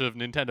 a bunch of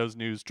Nintendo's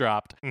news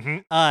dropped.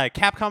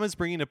 Capcom is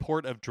bringing a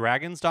port of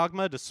Dragon's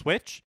Dogma to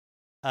Switch.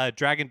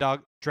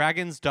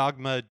 Dragon's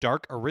Dogma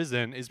Dark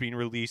Arisen is being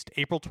released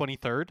April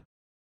 23rd.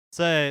 It's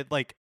a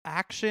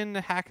action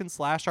hack and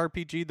slash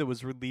RPG that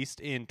was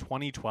released in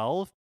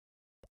 2012.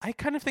 I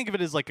kind of think of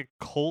it as like a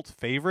cult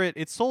favorite.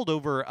 It sold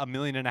over 1.5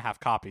 million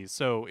copies,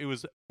 so it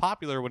was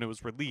popular when it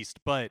was released,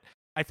 but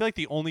I feel like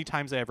the only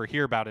times I ever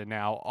hear about it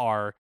now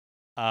are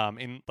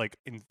in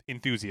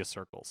enthusiast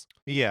circles.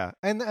 Yeah.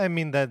 And I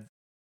mean that,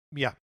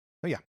 yeah.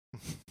 Oh, yeah.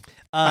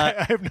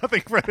 I have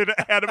nothing further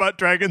to add about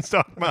Dragon's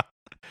Dogma.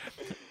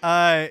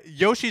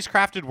 Yoshi's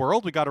Crafted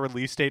World, we got a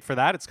release date for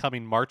that. It's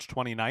coming March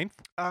 29th.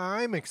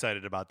 I'm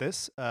excited about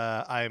this.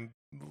 I'm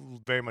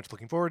very much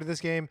looking forward to this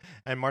game,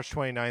 and March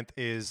 29th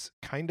is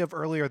kind of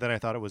earlier than I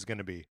thought it was going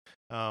to be.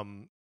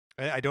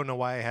 I don't know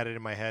why I had it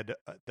in my head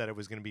that it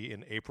was going to be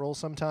in April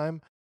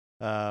sometime,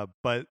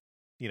 but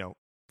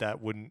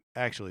that wouldn't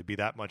actually be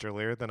that much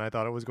earlier than I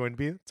thought it was going to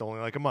be. It's only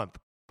like a month,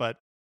 but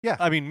yeah,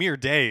 mere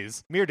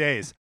days.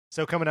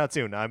 So coming out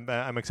soon.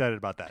 I'm excited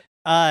about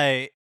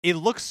that. It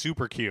looks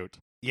super cute.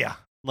 Yeah.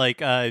 Oh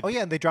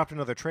yeah, and they dropped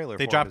another trailer.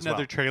 They dropped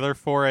another trailer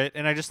for it,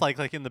 and I just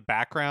like in the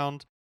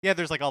background. Yeah,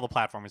 there's all the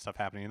platforming stuff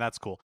happening, and that's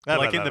cool.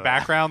 But, in the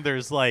background,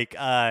 there's just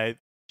a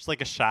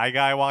shy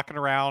guy walking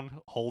around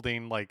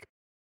holding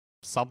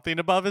something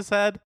above his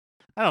head.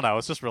 I don't know.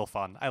 It's just real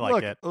fun. I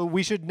like it.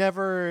 We should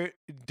never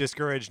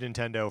discourage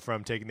Nintendo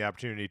from taking the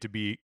opportunity to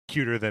be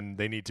cuter than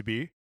they need to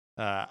be.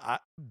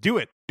 Do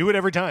it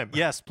every time.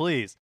 Yes,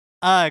 please.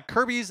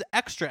 Kirby's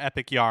Extra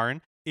Epic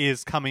Yarn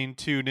is coming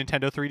to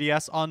Nintendo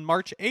 3DS on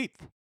March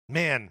 8th.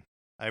 Man,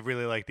 I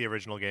really like the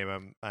original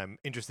game. I'm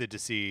interested to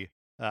see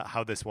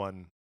how this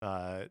one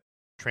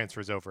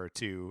transfers over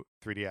to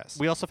 3DS.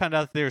 We also found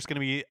out that there's going to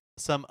be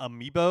some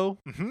amiibo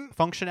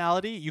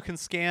functionality. You can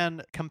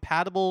scan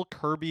compatible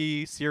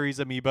Kirby series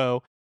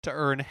amiibo to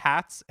earn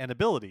hats and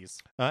abilities.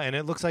 And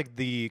it looks like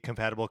the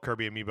compatible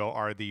Kirby amiibo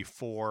are the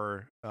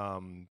 4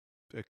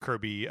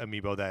 Kirby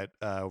amiibo that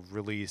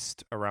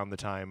released around the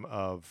time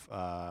of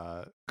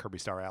Kirby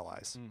Star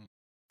Allies.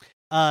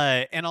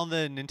 And on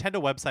the Nintendo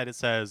website, it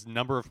says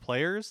number of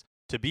players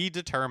to be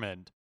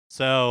determined.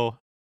 So,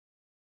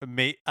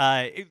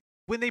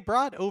 when they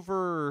brought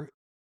over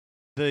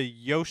the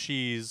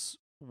Yoshi's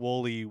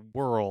Woolly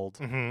World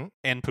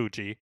and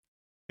Poochie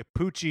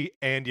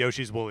and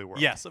Yoshi's Woolly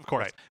World. Yes, of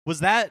course. Right.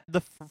 Was that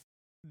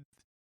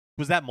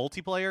was that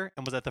multiplayer?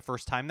 And was that the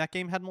first time that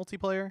game had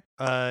multiplayer?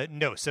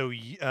 No. So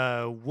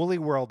Woolly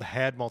World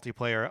had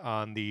multiplayer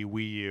on the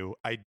Wii U.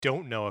 I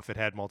don't know if it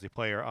had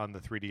multiplayer on the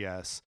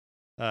 3DS.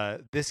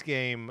 This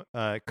game,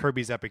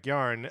 Kirby's Epic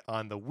Yarn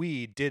on the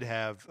Wii, did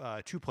have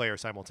 2-player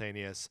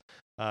simultaneous,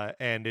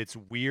 and it's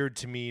weird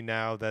to me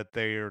now that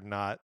they're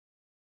not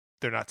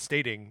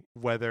stating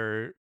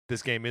whether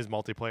this game is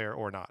multiplayer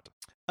or not.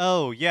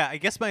 Oh yeah, I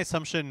guess my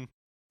assumption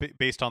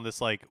based on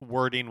this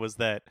wording was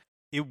that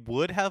it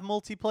would have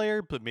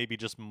multiplayer, but maybe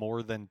just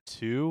more than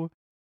 2.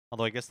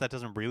 Although I guess that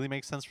doesn't really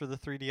make sense for the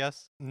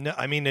 3DS. No,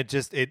 I mean it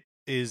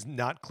is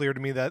not clear to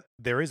me that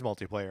there is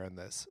multiplayer in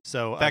this.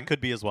 So That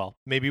could be as well.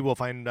 maybe we'll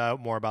find out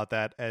more about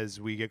that as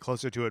we get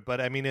closer to it.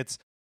 But I mean, it's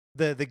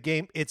the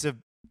game. It's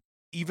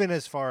even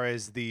as far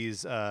as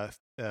these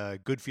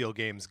good feel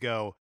games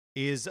go,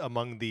 is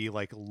among the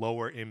like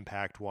lower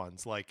impact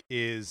ones. Like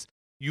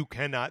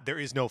there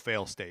is no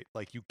fail state.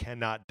 Like you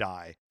cannot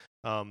die.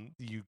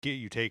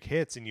 You take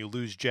hits and you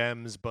lose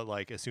gems, but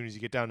like as soon as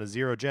you get down to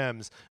 0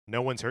 gems,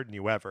 no one's hurting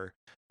you ever.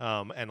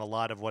 And a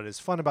lot of what is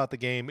fun about the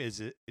game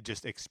is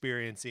just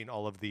experiencing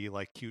all of the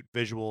like cute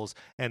visuals,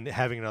 and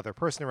having another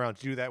person around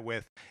to do that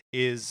with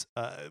is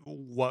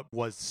what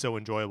was so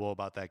enjoyable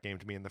about that game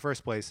to me in the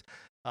first place.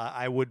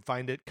 I would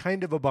find it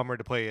kind of a bummer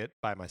to play it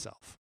by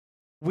myself.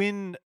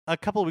 When a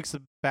couple of weeks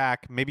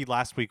back, maybe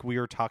last week, we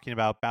were talking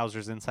about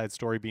Bowser's Inside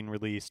Story being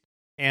released,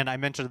 and I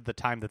mentioned at the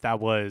time that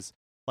was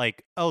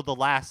like, the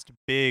last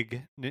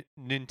big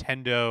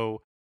Nintendo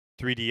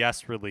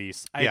 3DS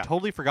release. I had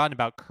totally forgotten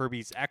about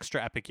Kirby's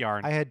Extra Epic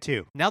Yarn. I had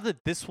too. Now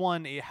that this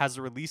one has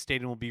a release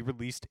date and will be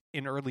released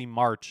in early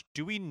March,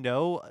 do we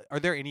know, are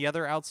there any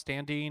other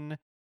outstanding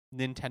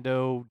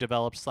Nintendo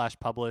developed /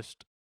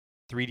 published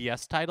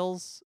 3DS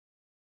titles?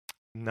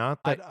 Not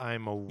that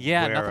I'm aware of.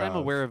 Yeah, not that I'm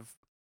aware of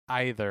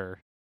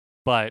either.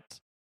 But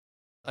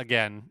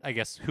again, I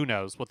guess who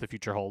knows what the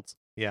future holds.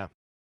 Yeah.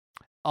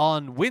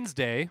 On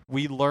Wednesday,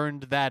 we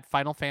learned that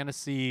Final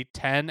Fantasy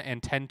X and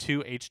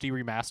X-2 HD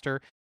Remaster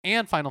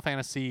and Final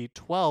Fantasy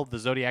XII, The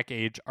Zodiac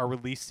Age, are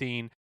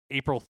releasing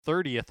April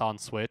 30th on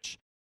Switch.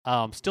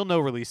 Still no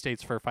release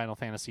dates for Final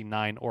Fantasy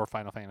IX or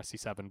Final Fantasy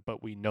VII,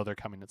 but we know they're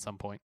coming at some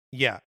point.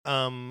 Yeah.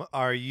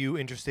 Are you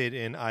interested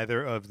in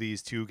either of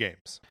these two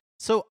games?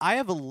 So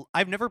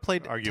I've never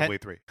played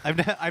arguably 3.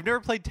 I've never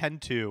played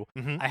 10-2.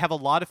 Mm-hmm. I have a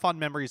lot of fond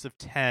memories of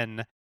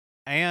 10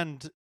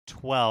 and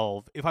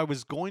 12. If I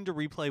was going to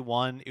replay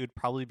one, it would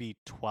probably be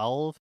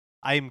 12.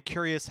 I'm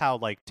curious how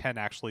like 10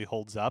 actually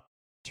holds up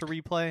to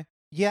replay.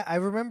 Yeah, I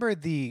remember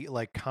the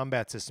like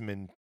combat system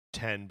in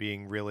 10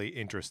 being really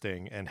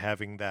interesting, and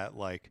having that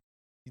like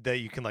that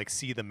you can like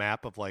see the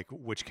map of like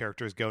which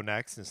characters go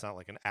next, and it's not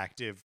like an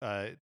active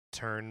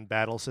turn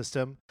battle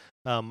system.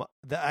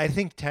 I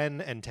think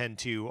 10 and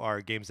 10-2 are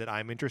games that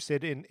I'm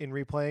interested in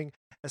replaying,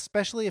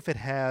 especially if it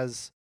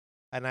has,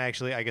 and I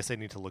guess I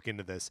need to look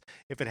into this,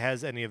 if it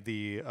has any of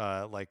the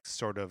like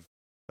sort of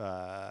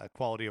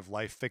quality of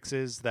life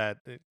fixes that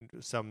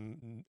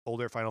some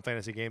older Final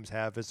Fantasy games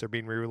have as they're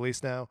being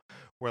re-released now,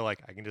 where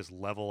like I can just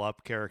level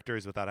up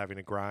characters without having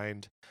to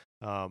grind.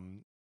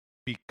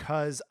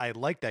 Because I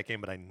liked that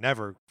game, but I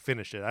never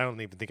finished it. I don't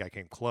even think I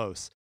came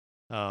close.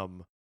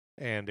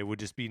 And it would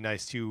just be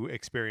nice to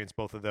experience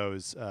both of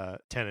those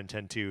 10 and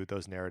 10-2,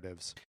 those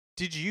narratives.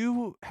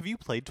 Have you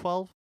played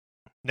 12?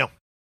 No.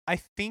 I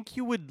think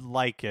you would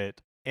like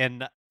it.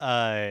 And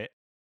the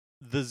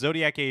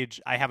Zodiac Age,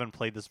 I haven't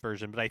played this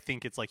version, but I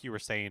think it's like you were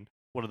saying,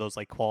 one of those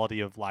like quality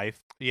of life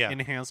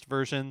enhanced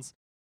versions.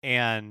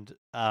 And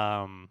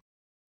I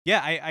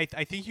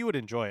think you would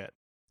enjoy it.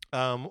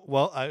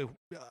 Well,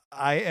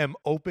 I am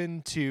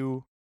open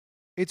to.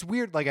 It's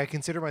weird, like I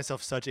consider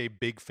myself such a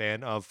big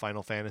fan of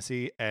Final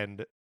Fantasy,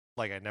 and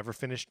like I never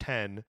finished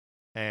 10,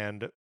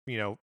 and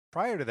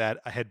prior to that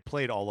I had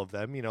played all of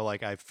them.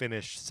 Like I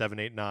finished 7,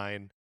 8,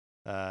 9,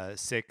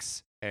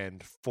 6,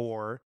 and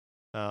 4.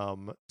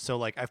 So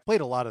like I've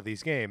played a lot of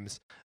these games,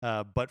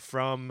 but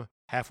from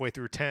halfway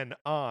through 10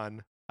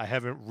 on, I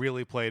haven't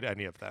really played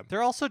any of them.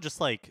 They're also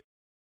just like,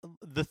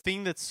 the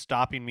thing that's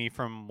stopping me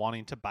from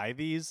wanting to buy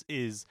these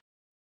is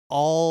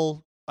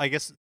I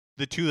guess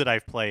the 2 that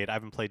I've played, I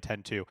haven't played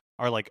 10-2,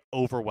 are like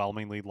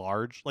overwhelmingly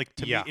large. Like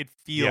to me, it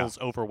feels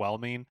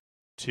overwhelming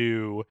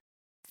to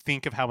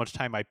think of how much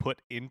time I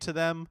put into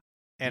them,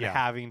 and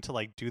having to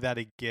like do that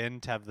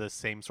again to have the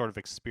same sort of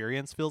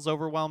experience feels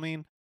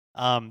overwhelming.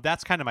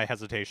 That's kind of my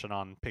hesitation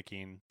on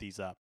picking these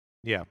up.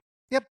 Yeah.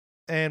 Yep.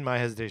 And my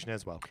hesitation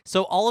as well.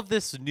 So all of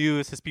this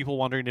news has people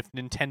wondering if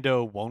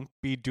Nintendo won't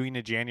be doing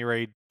a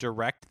January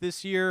Direct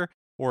this year,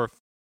 or if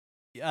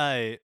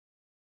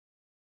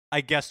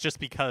I guess just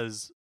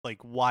because like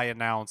why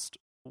announce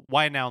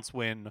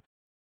when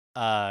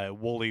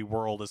Woolly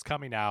World is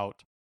coming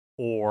out,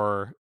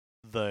 or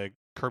the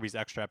Kirby's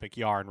Extra Epic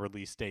Yarn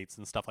release dates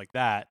and stuff like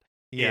that,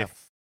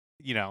 if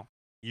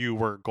you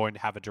were going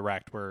to have a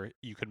Direct where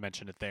you could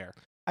mention it there.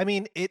 I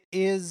mean, it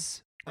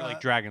is or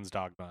like Dragon's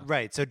Dogma.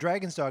 Right. So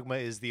Dragon's Dogma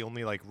is the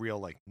only like real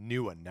like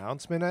new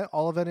announcement out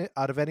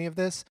of any of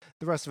this.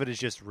 The rest of it is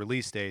just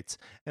release dates.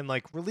 And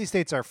like release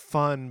dates are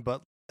fun,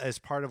 but as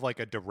part of like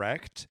a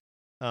Direct,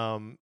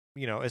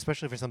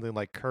 especially for something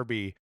like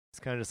Kirby, it's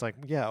kind of just like,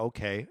 yeah,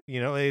 okay.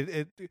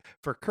 It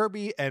for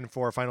Kirby and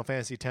for Final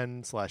Fantasy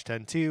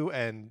 10/10-2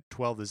 and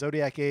 12 The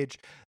Zodiac Age,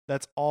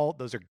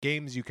 those are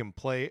games you can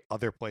play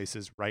other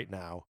places right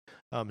now.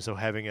 So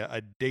having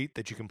a date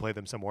that you can play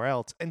them somewhere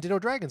else, and ditto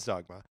Dragon's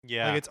Dogma.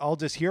 Yeah. Like it's all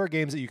just, here are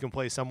games that you can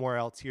play somewhere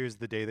else. Here's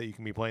the day that you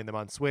can be playing them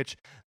on Switch.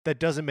 That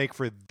doesn't make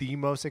for the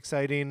most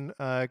exciting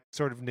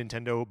sort of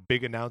Nintendo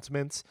big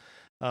announcements.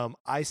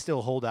 I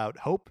still hold out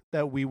hope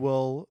that we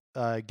will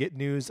get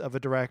news of a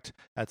Direct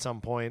at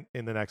some point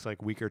in the next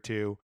like week or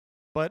two.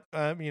 But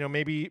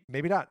maybe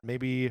not.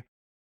 Maybe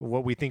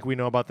what we think we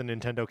know about the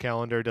Nintendo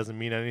calendar doesn't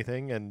mean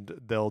anything, and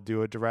they'll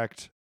do a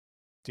direct,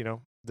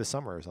 this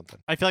summer or something.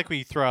 I feel like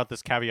we throw out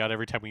this caveat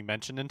every time we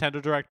mention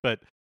Nintendo Direct, but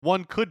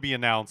one could be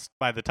announced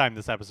by the time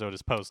this episode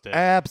is posted.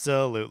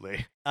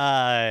 Absolutely.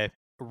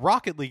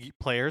 Rocket League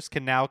players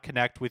can now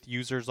connect with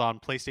users on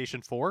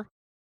PlayStation 4.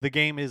 The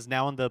game is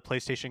now in the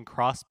PlayStation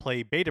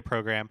Cross-Play beta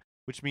program,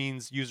 which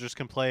means users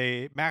can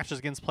play matches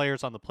against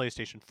players on the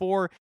PlayStation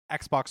 4,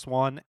 Xbox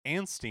One,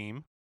 and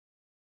Steam.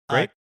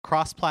 Great.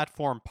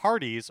 Cross-platform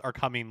parties are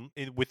coming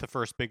with the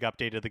first big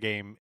update of the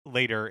game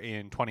later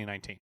in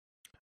 2019.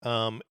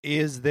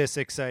 Is this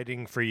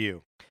exciting for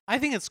you? I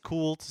think it's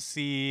cool to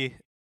see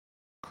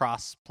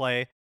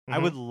cross-play. I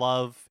Mhm. would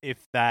love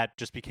if that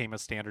just became a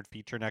standard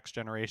feature next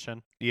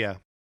generation. Yeah,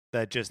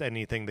 that just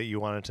anything that you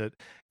wanted to,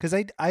 because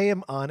I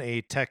am on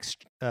a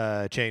text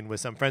chain with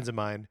some friends of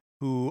mine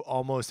who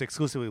almost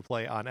exclusively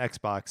play on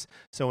Xbox.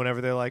 So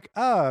whenever they're like,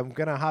 "Oh, I'm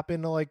gonna hop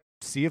into like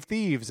Sea of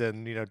Thieves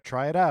and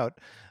try it out,"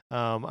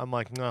 I'm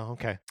like, "No,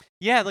 okay."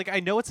 Yeah, like I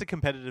know it's a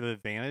competitive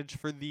advantage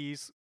for the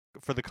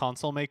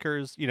console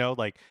makers,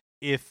 like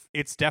if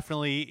it's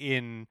definitely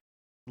in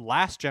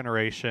last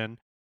generation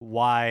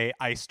why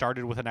I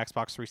started with an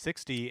Xbox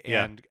 360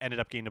 Yeah. and ended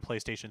up getting a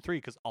PlayStation 3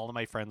 because all of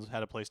my friends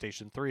had a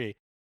PlayStation 3,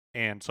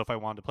 and so if I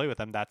wanted to play with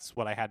them, that's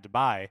what I had to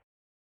buy.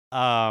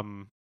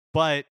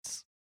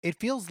 But It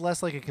feels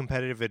less like a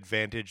competitive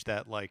advantage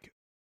that like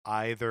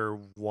either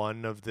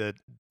one of the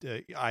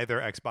either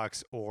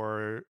Xbox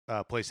or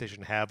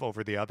PlayStation have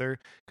over the other,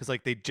 because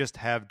like they just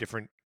have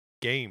different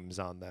games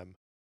on them.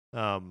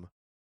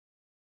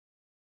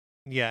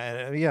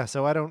 Yeah.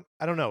 So I don't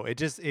know. It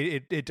just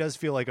it does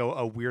feel like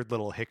a weird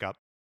little hiccup.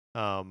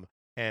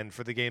 And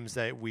for the games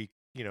that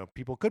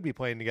people could be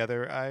playing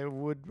together, I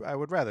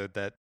would rather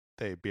that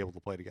they be able to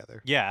play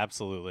together. yeah,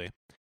 absolutely.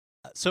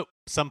 So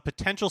some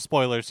potential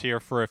spoilers here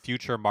for a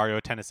future Mario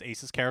Tennis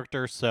Aces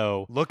character.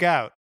 So Look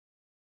out.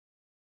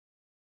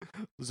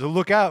 So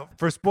look out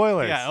for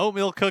spoilers. yeah,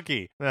 oatmeal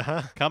cookie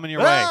Uh-huh. coming your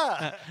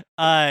Ah!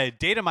 way.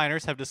 Data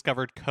miners have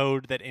discovered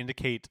code that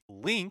indicate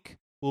Link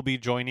will be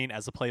joining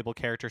as a playable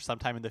character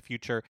sometime in the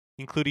future,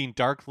 including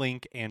Dark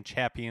Link and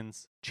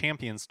Champions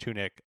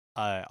Tunic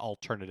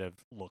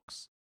alternative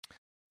looks.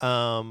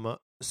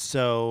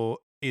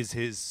 So is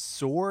his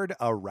sword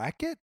a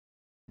racket?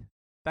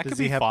 That Does could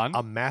he be have fun.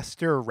 a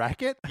master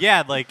racket?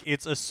 Yeah, like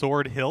it's a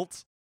sword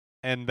hilt,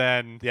 and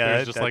then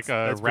there's just like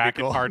a that's pretty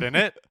racket cool. part in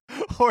it.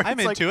 Or I'm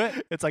it's into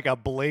it. It's like a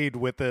blade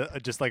with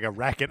just like a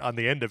racket on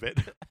the end of it.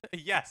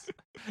 Yes.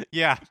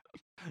 Yeah.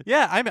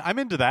 Yeah, I'm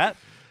into that.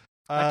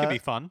 That could be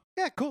fun.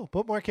 Yeah, cool.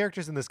 Put more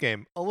characters in this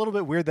game. A little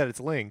bit weird that it's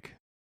Link,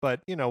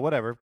 but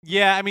whatever.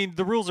 Yeah, I mean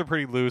the rules are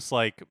pretty loose.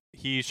 Like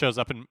he shows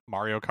up in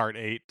Mario Kart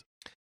 8.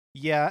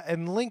 Yeah,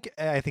 and Link,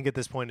 I think at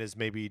this point has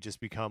maybe just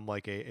become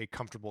like a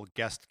comfortable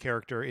guest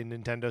character in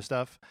Nintendo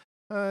stuff.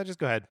 Just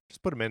go ahead,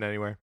 just put him in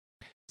anywhere.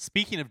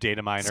 Speaking of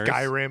data miners,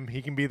 Skyrim,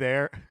 he can be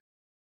there.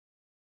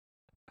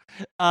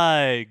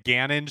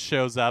 Ganon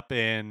shows up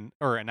in,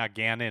 or not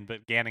Ganon,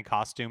 but Ganon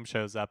costume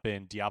shows up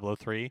in Diablo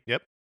 3.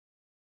 Yep.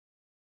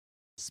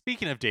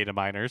 Speaking of data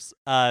miners,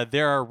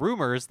 there are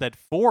rumors that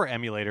 4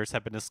 emulators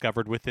have been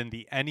discovered within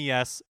the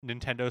NES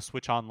Nintendo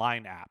Switch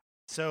Online app.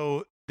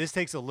 So this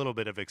takes a little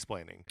bit of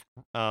explaining.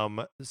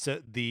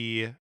 So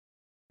the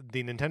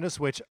Nintendo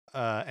Switch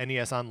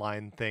NES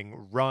Online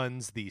thing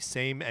runs the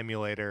same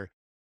emulator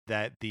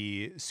that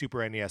the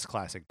Super NES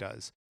Classic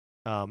does.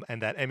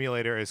 And that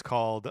emulator is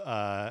called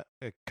Kachi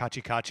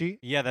Kachi.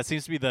 Yeah, that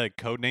seems to be the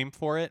code name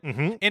for it.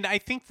 Mm-hmm. And I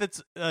think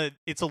that's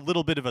it's a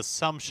little bit of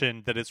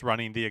assumption that it's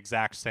running the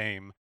exact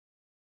same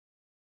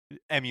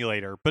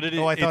emulator, but it.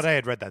 Oh, I thought it's, I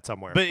had read that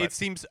somewhere. but it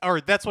seems, or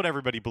that's what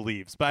everybody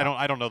believes. But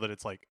I don't know that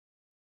it's like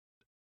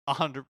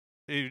 100.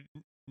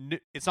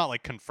 It's not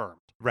like confirmed.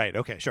 Right.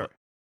 Okay. Sure.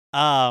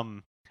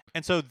 And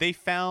so they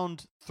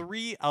found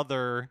 3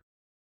 other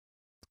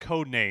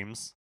code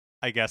names,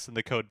 I guess, in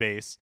the code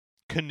base.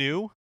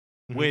 Canoe.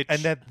 Mhm. Which,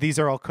 and that these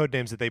are all code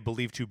names that they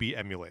believe to be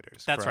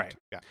emulators. That's correct?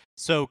 right.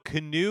 So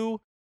Canoe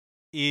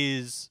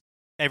is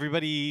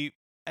everybody,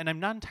 and I'm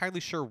not entirely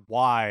sure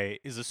why,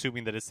 is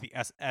assuming that it's the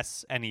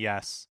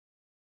SNES,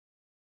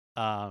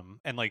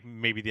 and like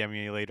maybe the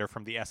emulator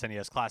from the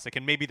SNES Classic,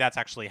 and maybe that's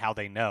actually how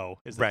they know,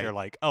 is that Right. they're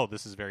like, oh,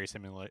 this is very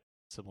similar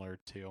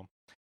to,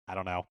 I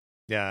don't know.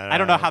 Yeah. I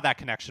don't know how that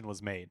connection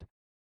was made.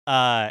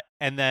 And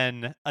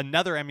then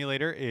another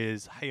emulator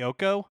is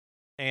Hyoko,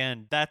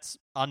 and that's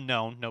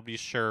unknown. Nobody's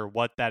sure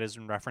what that is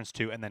in reference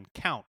to. And then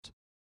Count,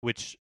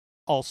 which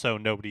also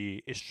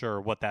nobody is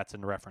sure what that's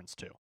in reference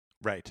to.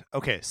 Right.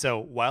 Okay. So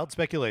wild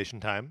speculation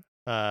time.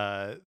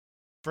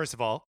 First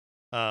of all,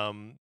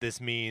 this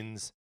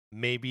means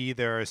maybe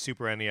there are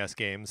Super NES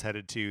games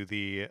headed to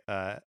the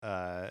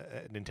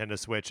Nintendo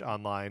Switch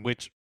Online.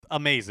 Which,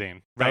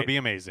 amazing. That Right. would be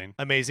amazing.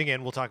 Amazing,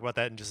 and we'll talk about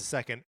that in just a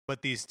second.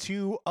 But these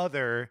 2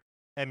 other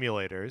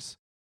emulators,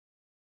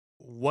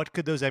 what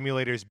could those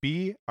emulators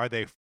be? Are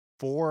they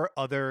for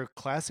other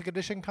Classic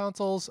Edition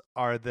consoles?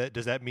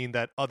 Does that mean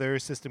that other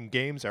system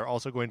games are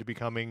also going to be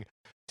coming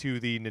to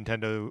the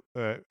Nintendo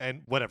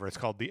and whatever it's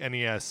called, the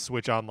NES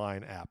Switch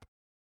Online app?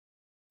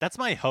 That's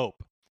my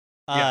hope.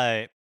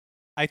 Yeah.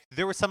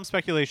 There was some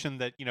speculation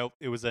that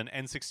it was an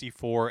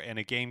N64 and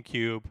a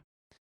GameCube.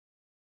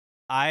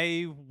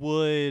 I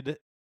wonder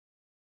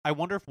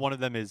if one of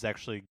them is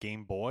actually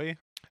Game Boy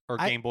or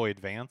Game Boy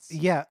Advance.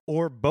 Yeah,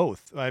 or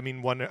both. I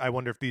mean, I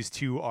wonder if these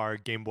two are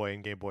Game Boy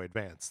and Game Boy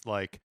Advance.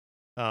 Like,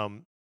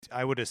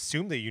 I would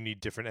assume that you need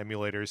different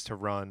emulators to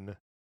run.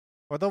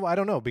 Although I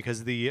don't know,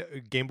 because the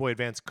Game Boy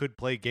Advance could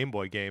play Game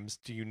Boy games.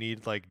 Do you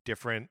need like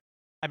different?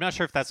 I'm not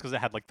sure if that's because it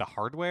had like the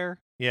hardware.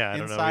 Yeah, I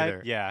don't know inside.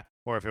 either. Yeah,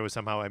 or if it was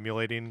somehow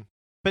emulating.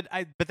 but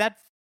that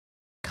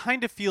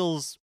kind of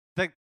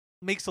that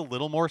makes a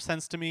little more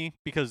sense to me,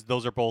 because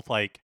those are both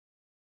like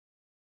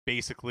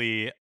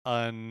basically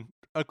an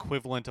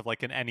equivalent of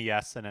like an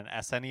NES and an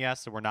SNES,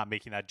 so we're not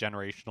making that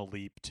generational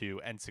leap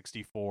to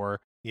N64.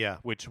 Yeah,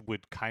 which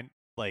would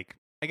I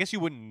guess you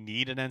wouldn't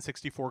need an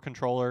N64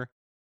 controller,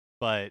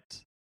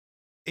 but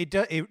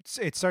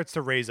it starts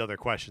to raise other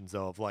questions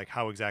though, of like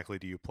how exactly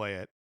do you play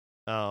it.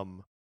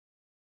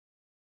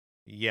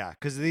 Yeah,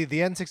 because the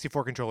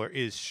N64 controller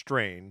is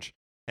strange,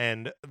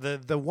 and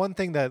the one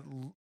thing that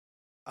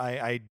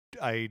I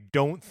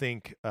don't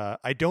think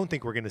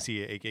we're going to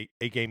see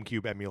a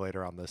GameCube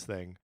emulator on this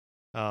thing.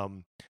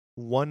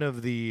 One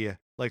of the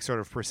like sort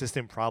of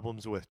persistent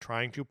problems with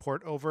trying to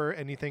port over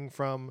anything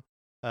from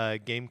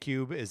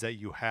GameCube is that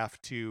you have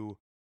to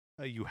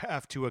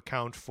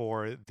account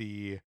for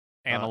the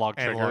analog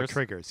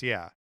triggers.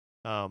 Yeah.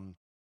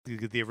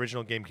 The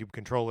original GameCube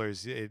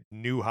controllers, it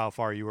knew how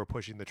far you were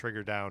pushing the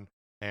trigger down,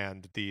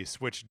 and the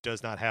Switch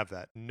does not have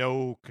that.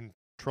 No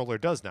controller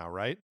does now,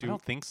 right? I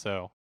don't think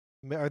so.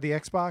 Are the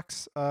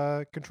Xbox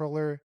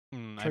controller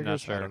triggers? I'm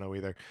not sure. I don't know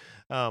either.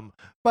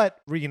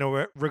 But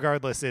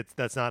regardless,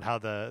 that's not how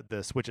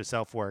the Switch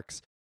itself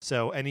works.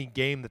 So any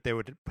game that they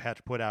would have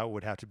to put out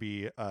would have to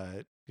be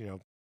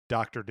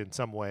doctored in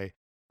some way.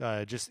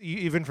 Just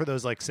even for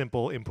those like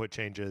simple input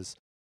changes.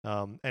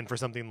 And for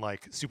something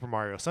like Super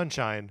Mario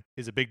Sunshine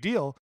is a big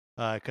deal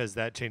because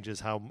that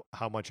changes how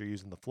much you're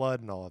using the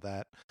flood and all of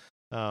that.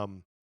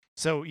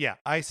 So yeah,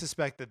 I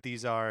suspect that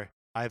these are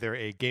either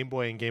a Game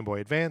Boy and Game Boy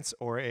Advance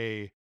or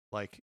a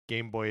like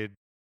Game Boy.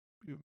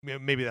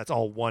 Maybe that's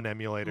all one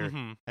emulator,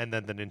 and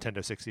then the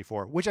Nintendo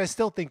 64, which I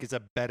still think is a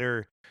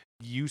better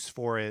use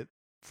for it,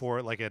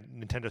 for like a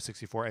Nintendo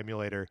 64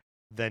 emulator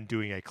than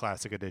doing a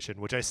Classic Edition,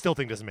 which I still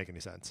think doesn't make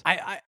any sense.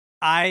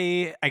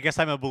 I guess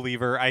I'm a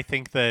believer. I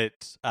think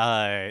that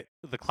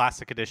the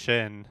Classic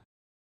Edition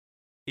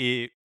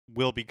it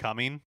will be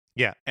coming.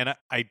 Yeah, and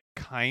I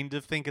kind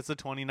of think it's a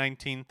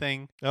 2019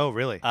 thing. Oh,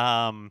 really?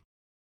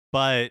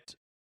 But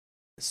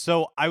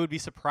so I would be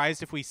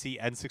surprised if we see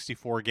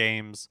N64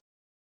 games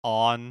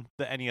on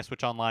the NES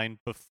Switch Online.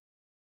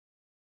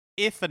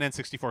 If an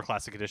N64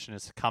 Classic Edition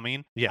is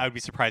coming, yeah, I would be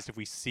surprised if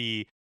we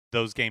see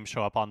those games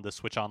show up on the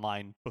Switch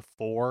Online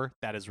before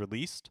that is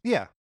released.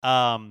 Yeah.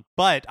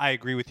 But I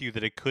agree with you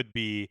that it could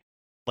be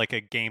like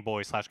a Game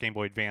Boy / Game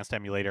Boy Advanced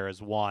emulator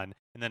as one,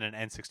 and then an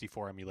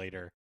N64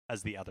 emulator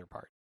as the other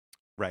part.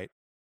 Right.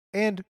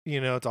 And,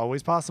 it's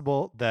always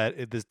possible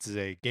that this is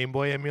a Game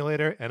Boy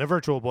emulator and a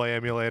Virtual Boy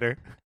emulator.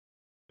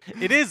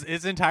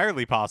 It's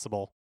entirely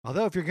possible.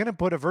 Although if you're going to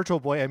put a Virtual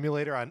Boy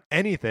emulator on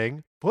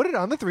anything, put it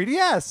on the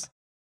 3DS.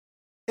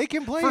 It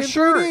can play For in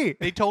sure. 3D.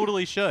 They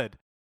totally should.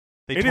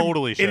 It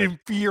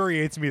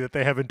infuriates me that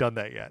they haven't done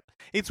that yet.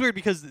 It's weird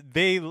because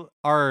they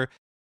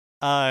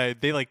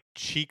like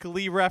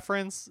cheekily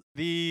reference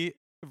the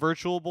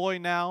Virtual Boy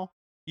now.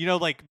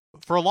 Like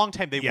for a long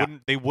time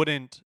they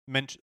wouldn't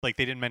mention, like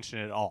they didn't mention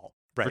it at all.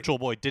 Right. Virtual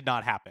Boy did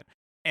not happen.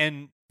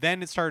 And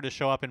then it started to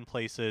show up in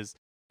places,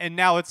 and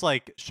now it's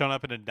like shown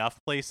up in enough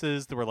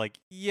places that we're like,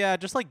 yeah,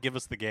 just like give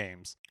us the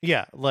games.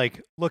 Yeah,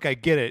 like, look, I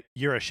get it.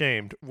 You're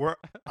ashamed.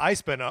 I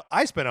spent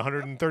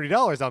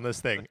 $130 on this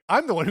thing.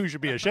 I'm the one who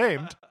should be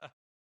ashamed.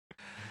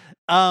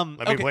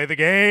 Let me play the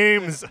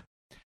games.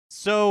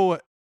 So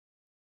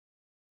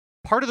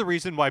part of the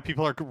reason why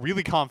people are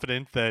really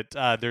confident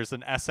that there's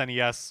an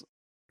SNES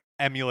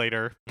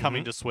emulator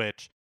coming to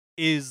Switch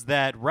is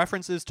that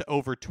references to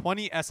over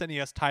 20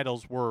 SNES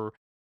titles were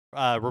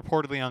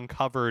reportedly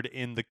uncovered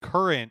in the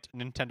current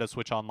Nintendo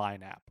Switch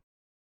Online app.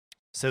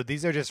 So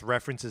these are just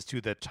references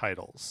to the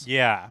titles.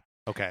 Yeah.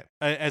 Okay.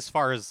 As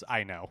far as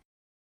I know.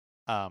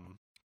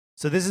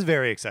 So this is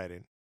very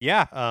exciting.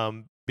 Yeah.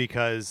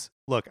 Because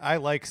look, I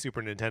like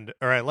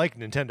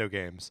Nintendo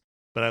games,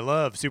 but I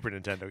love Super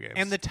Nintendo games.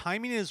 And the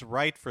timing is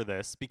right for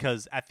this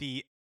because at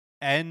the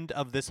end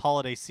of this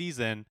holiday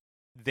season,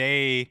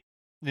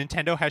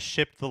 Nintendo has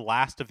shipped the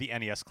last of the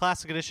NES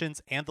Classic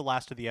Editions and the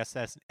last of the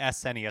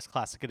SNES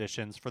Classic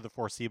Editions for the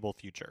foreseeable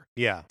future.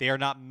 Yeah. They are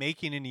not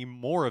making any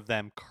more of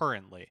them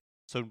currently.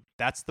 So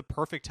that's the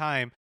perfect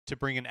time to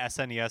bring an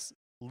SNES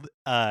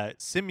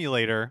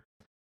simulator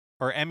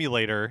or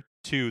emulator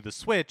to the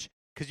Switch,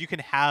 because you can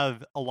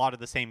have a lot of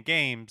the same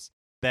games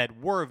that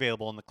were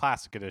available in the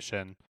Classic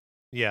Edition.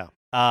 Yeah.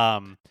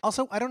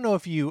 Also, I don't know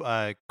if you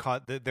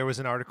caught there was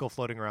an article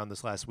floating around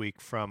this last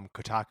week from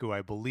Kotaku,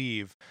 I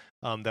believe,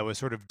 that was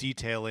sort of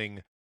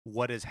detailing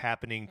what is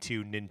happening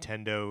to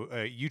Nintendo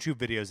YouTube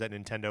videos that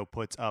Nintendo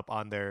puts up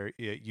on their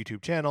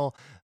YouTube channel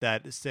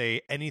that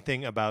say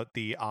anything about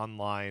the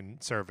online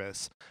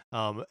service,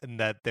 and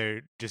that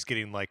they're just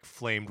getting like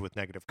flamed with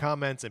negative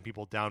comments and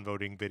people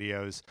downvoting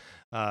videos,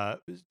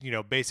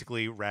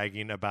 basically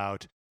ragging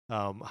about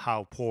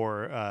how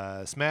poor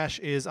Smash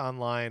is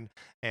online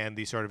and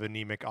the sort of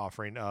anemic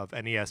offering of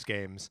NES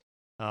games,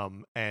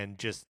 and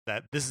just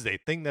that this is a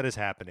thing that is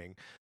happening.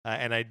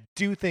 And I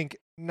do think,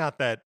 not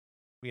that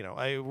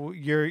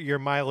your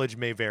mileage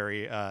may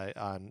vary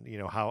on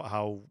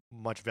how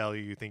much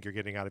value you think you're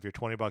getting out of your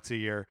 $20 a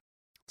year.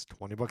 It's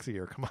 $20 a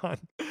year, come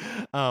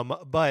on.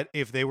 But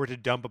if they were to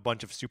dump a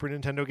bunch of Super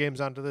Nintendo games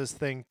onto this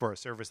thing for a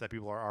service that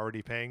people are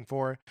already paying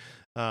for,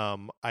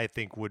 I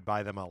think would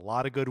buy them a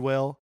lot of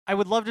goodwill. I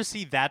would love to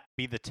see that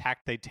be the tack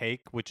they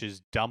take, which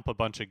is dump a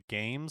bunch of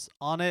games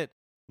on it.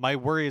 My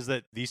worry is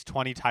that these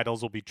 20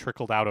 titles will be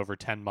trickled out over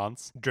 10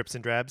 months. Drips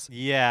and drabs.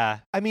 Yeah.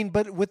 I mean,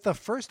 but with the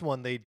first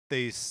one,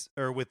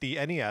 or with the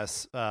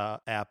NES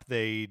app,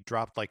 they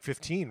dropped like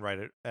 15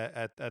 right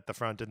at the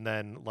front, and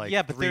then like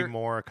three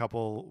more a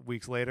couple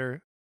weeks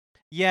later.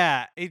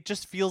 Yeah, it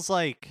just feels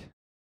like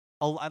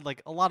a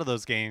lot of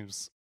those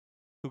games.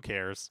 Who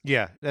cares?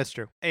 Yeah, that's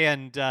true.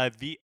 And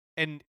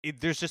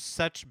there's just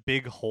such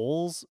big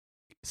holes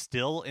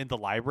still in the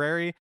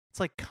library. It's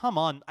like, come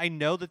on! I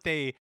know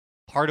that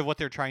part of what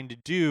they're trying to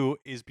do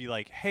is be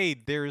like, hey,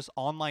 there's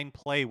online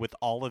play with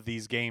all of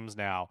these games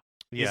now.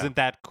 Yeah. Isn't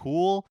that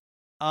cool?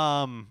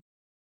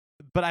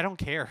 But I don't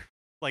care.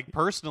 Like,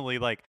 personally,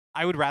 like,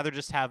 I would rather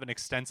just have an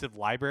extensive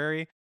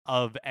library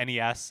of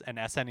NES and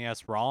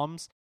SNES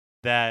ROMs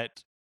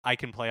that I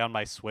can play on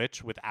my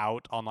Switch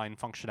without online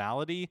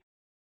functionality.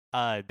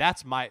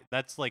 That's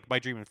like my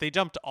dream. If they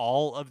dumped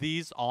all of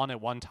these on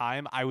at one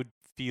time, I would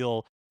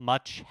feel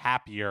much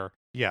happier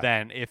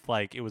than if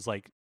like it was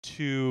like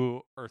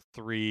 2 or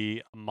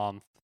 3 a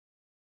month.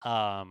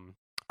 I'm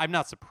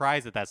not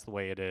surprised that that's the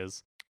way it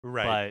is,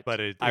 right?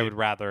 But I would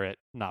rather it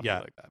not be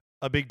like that.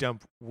 A big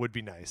dump would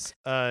be nice.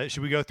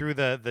 Should we go through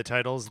the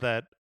titles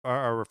that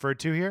are referred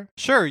to here?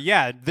 Sure.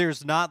 Yeah,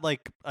 there's not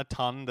like a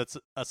ton that's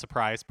a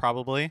surprise,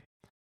 probably.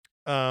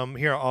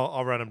 Here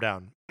I'll run them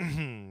down.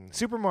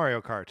 Super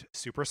Mario Kart,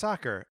 Super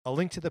Soccer, A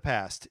Link to the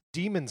Past,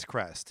 Demon's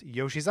Crest,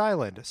 Yoshi's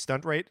Island,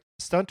 Stunt Race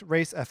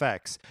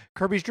FX,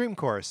 Kirby's Dream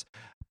Course,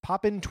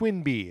 Poppin'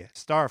 Twinbee,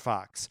 Star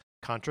Fox,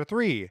 Contra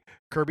 3,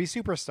 Kirby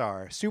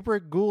Superstar, Super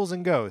Ghouls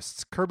and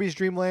Ghosts, Kirby's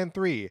Dream Land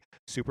 3,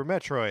 Super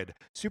Metroid,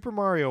 Super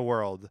Mario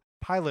World,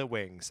 Pilot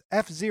Wings,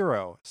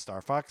 F-Zero,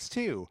 Star Fox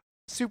 2,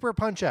 Super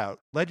Punch-Out,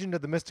 Legend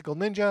of the Mystical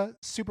Ninja,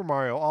 Super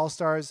Mario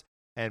All-Stars,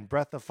 and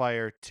Breath of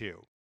Fire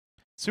 2.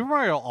 Super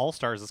Mario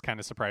All-Stars is kind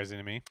of surprising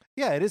to me.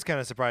 Yeah, it is kind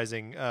of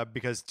surprising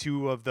because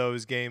 2 of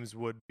those games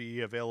would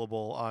be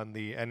available on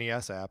the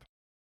NES app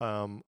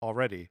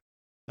already.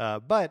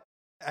 But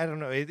I don't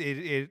know,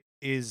 it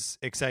is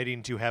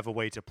exciting to have a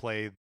way to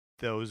play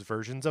those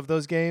versions of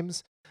those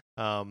games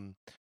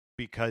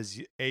because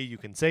you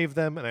can save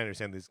them, and I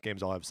understand these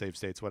games all have save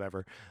states,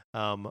 whatever.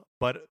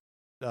 But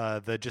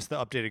the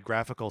updated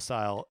graphical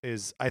style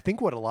is, I think,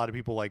 what a lot of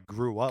people like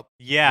grew up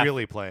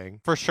really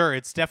playing. For sure,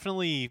 it's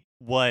definitely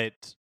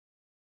what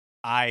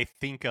I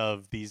think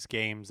of these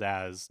games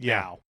as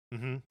now,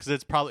 because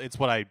it's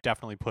what I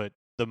definitely put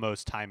the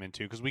most time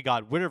into, because we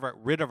got rid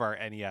of our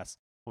NES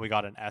when we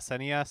got an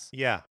SNES.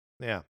 Yeah.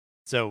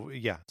 So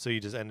you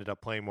just ended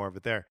up playing more of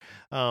it there.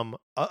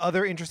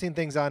 Other interesting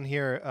things on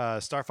here,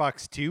 Star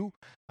Fox 2,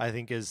 I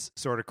think is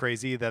sort of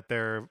crazy that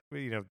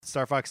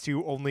Star Fox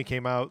 2 only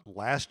came out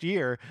last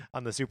year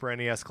on the Super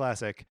NES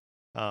Classic.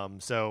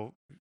 So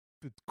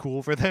it's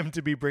cool for them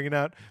to be bringing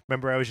out.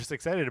 Remember, I was just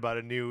excited about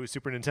a new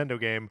Super Nintendo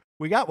game.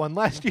 We got one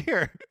last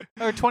year.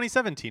 Or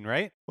 2017,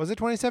 right? Was it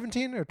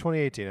 2017 or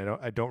 2018?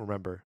 I don't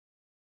remember.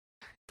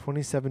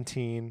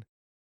 2017.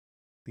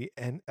 The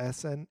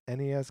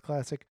NES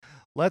Classic.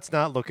 Let's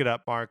not look it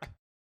up, Mark.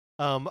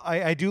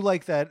 I do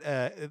like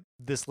that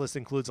this list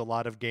includes a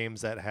lot of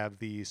games that have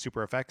the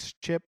Super FX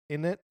chip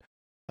in it.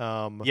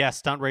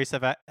 Stunt Race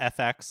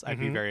FX. I'd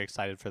be very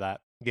excited for that.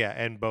 Yeah,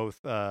 and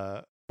both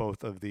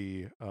of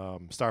the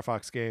Star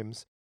Fox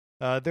games.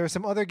 There are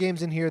some other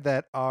games in here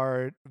that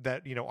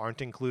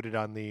aren't included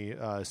on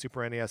the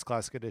Super NES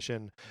Classic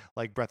Edition,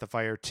 like Breath of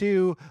Fire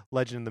 2,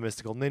 Legend of the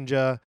Mystical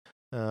Ninja.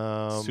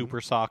 Super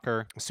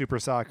Soccer,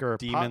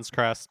 Demon's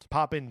Crest,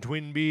 Poppin'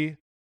 Twinbee.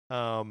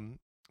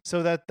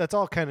 So that's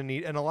all kind of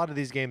neat, and a lot of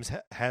these games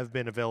have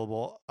been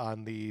available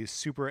on the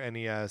Super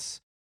NES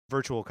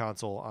Virtual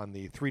Console on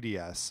the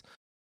 3DS,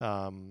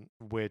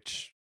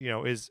 which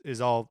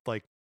is all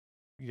like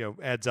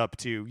adds up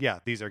to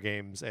these are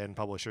games and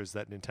publishers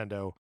that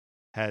Nintendo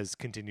has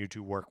continued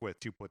to work with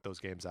to put those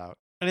games out.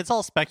 And it's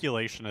all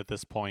speculation at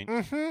this point.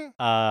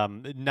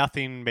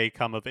 Nothing may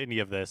come of any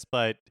of this,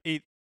 but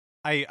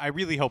I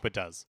really hope it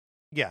does.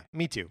 Yeah,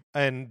 me too.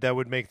 And that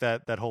would make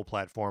that whole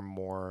platform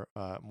more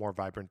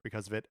vibrant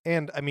because of it.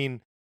 And I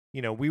mean,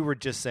 we were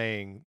just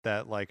saying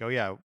that, like, oh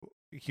yeah,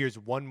 here's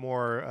one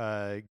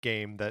more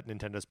game that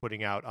Nintendo's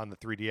putting out on the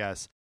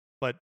 3DS,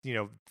 but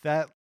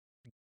that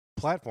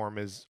platform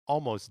is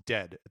almost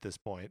dead at this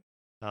point.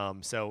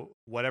 So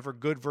whatever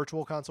good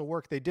virtual console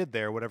work they did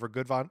there, whatever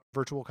good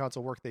virtual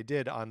console work they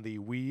did on the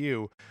Wii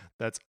U,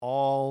 that's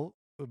all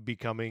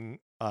becoming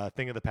a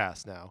thing of the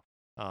past now.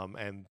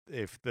 And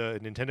if the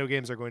Nintendo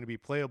games are going to be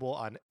playable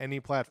on any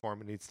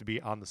platform, it needs to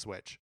be on the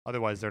Switch.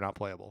 Otherwise, they're not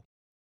playable.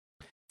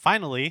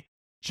 Finally,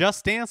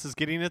 Just Dance is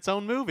getting its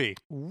own movie.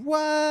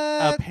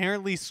 What?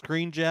 Apparently,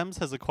 Screen Gems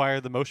has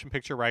acquired the motion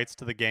picture rights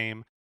to the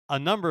game. A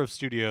number of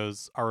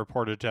studios are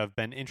reported to have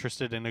been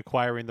interested in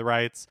acquiring the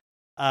rights.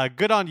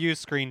 Good on you,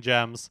 Screen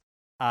Gems.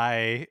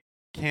 I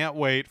can't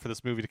wait for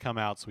this movie to come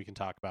out so we can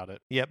talk about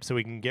it. Yep, so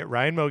we can get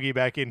Ryan Mogi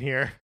back in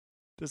here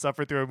to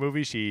suffer through a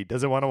movie she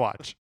doesn't want to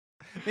watch.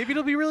 Maybe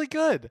it'll be really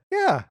good.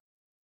 Yeah.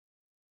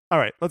 All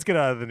right, let's get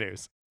out of the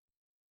news.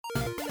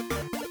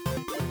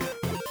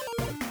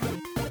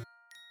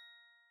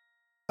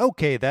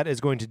 Okay, that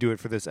is going to do it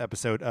for this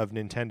episode of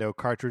Nintendo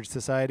Cartridge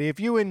Society. If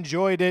you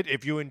enjoyed it,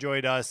 if you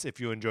enjoyed us, if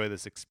you enjoy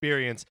this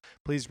experience,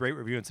 please rate,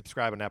 review, and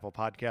subscribe on Apple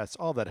Podcasts.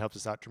 All of that helps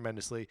us out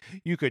tremendously.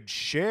 You could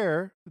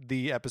share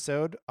the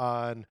episode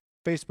on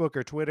Facebook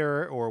or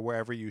Twitter or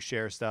wherever you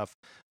share stuff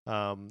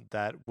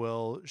that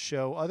will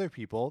show other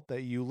people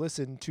that you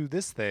listen to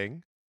this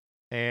thing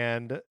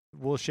and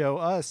will show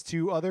us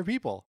to other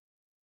people.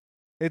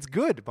 It's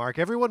good, Mark.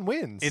 Everyone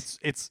wins.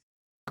 It's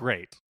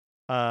great.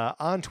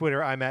 On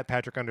Twitter, I'm at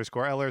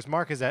Patrick_Ellers.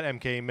 Mark is at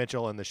MK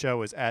Mitchell, and the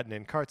show is at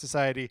Nin Cart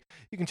Society.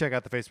 You can check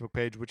out the Facebook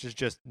page, which is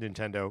just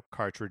Nintendo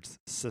Cartridge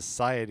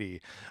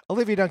Society.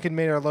 Olivia Duncan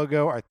made our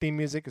logo. Our theme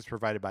music is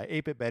provided by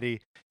 8-Bit Betty.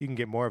 You can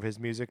get more of his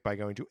music by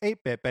going to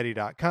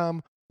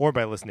 8bitbetty.com or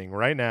by listening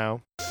right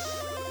now.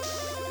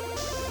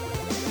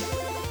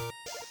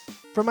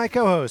 For my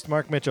co-host,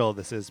 Mark Mitchell,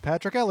 this is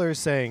Patrick Ellers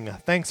saying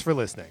thanks for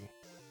listening.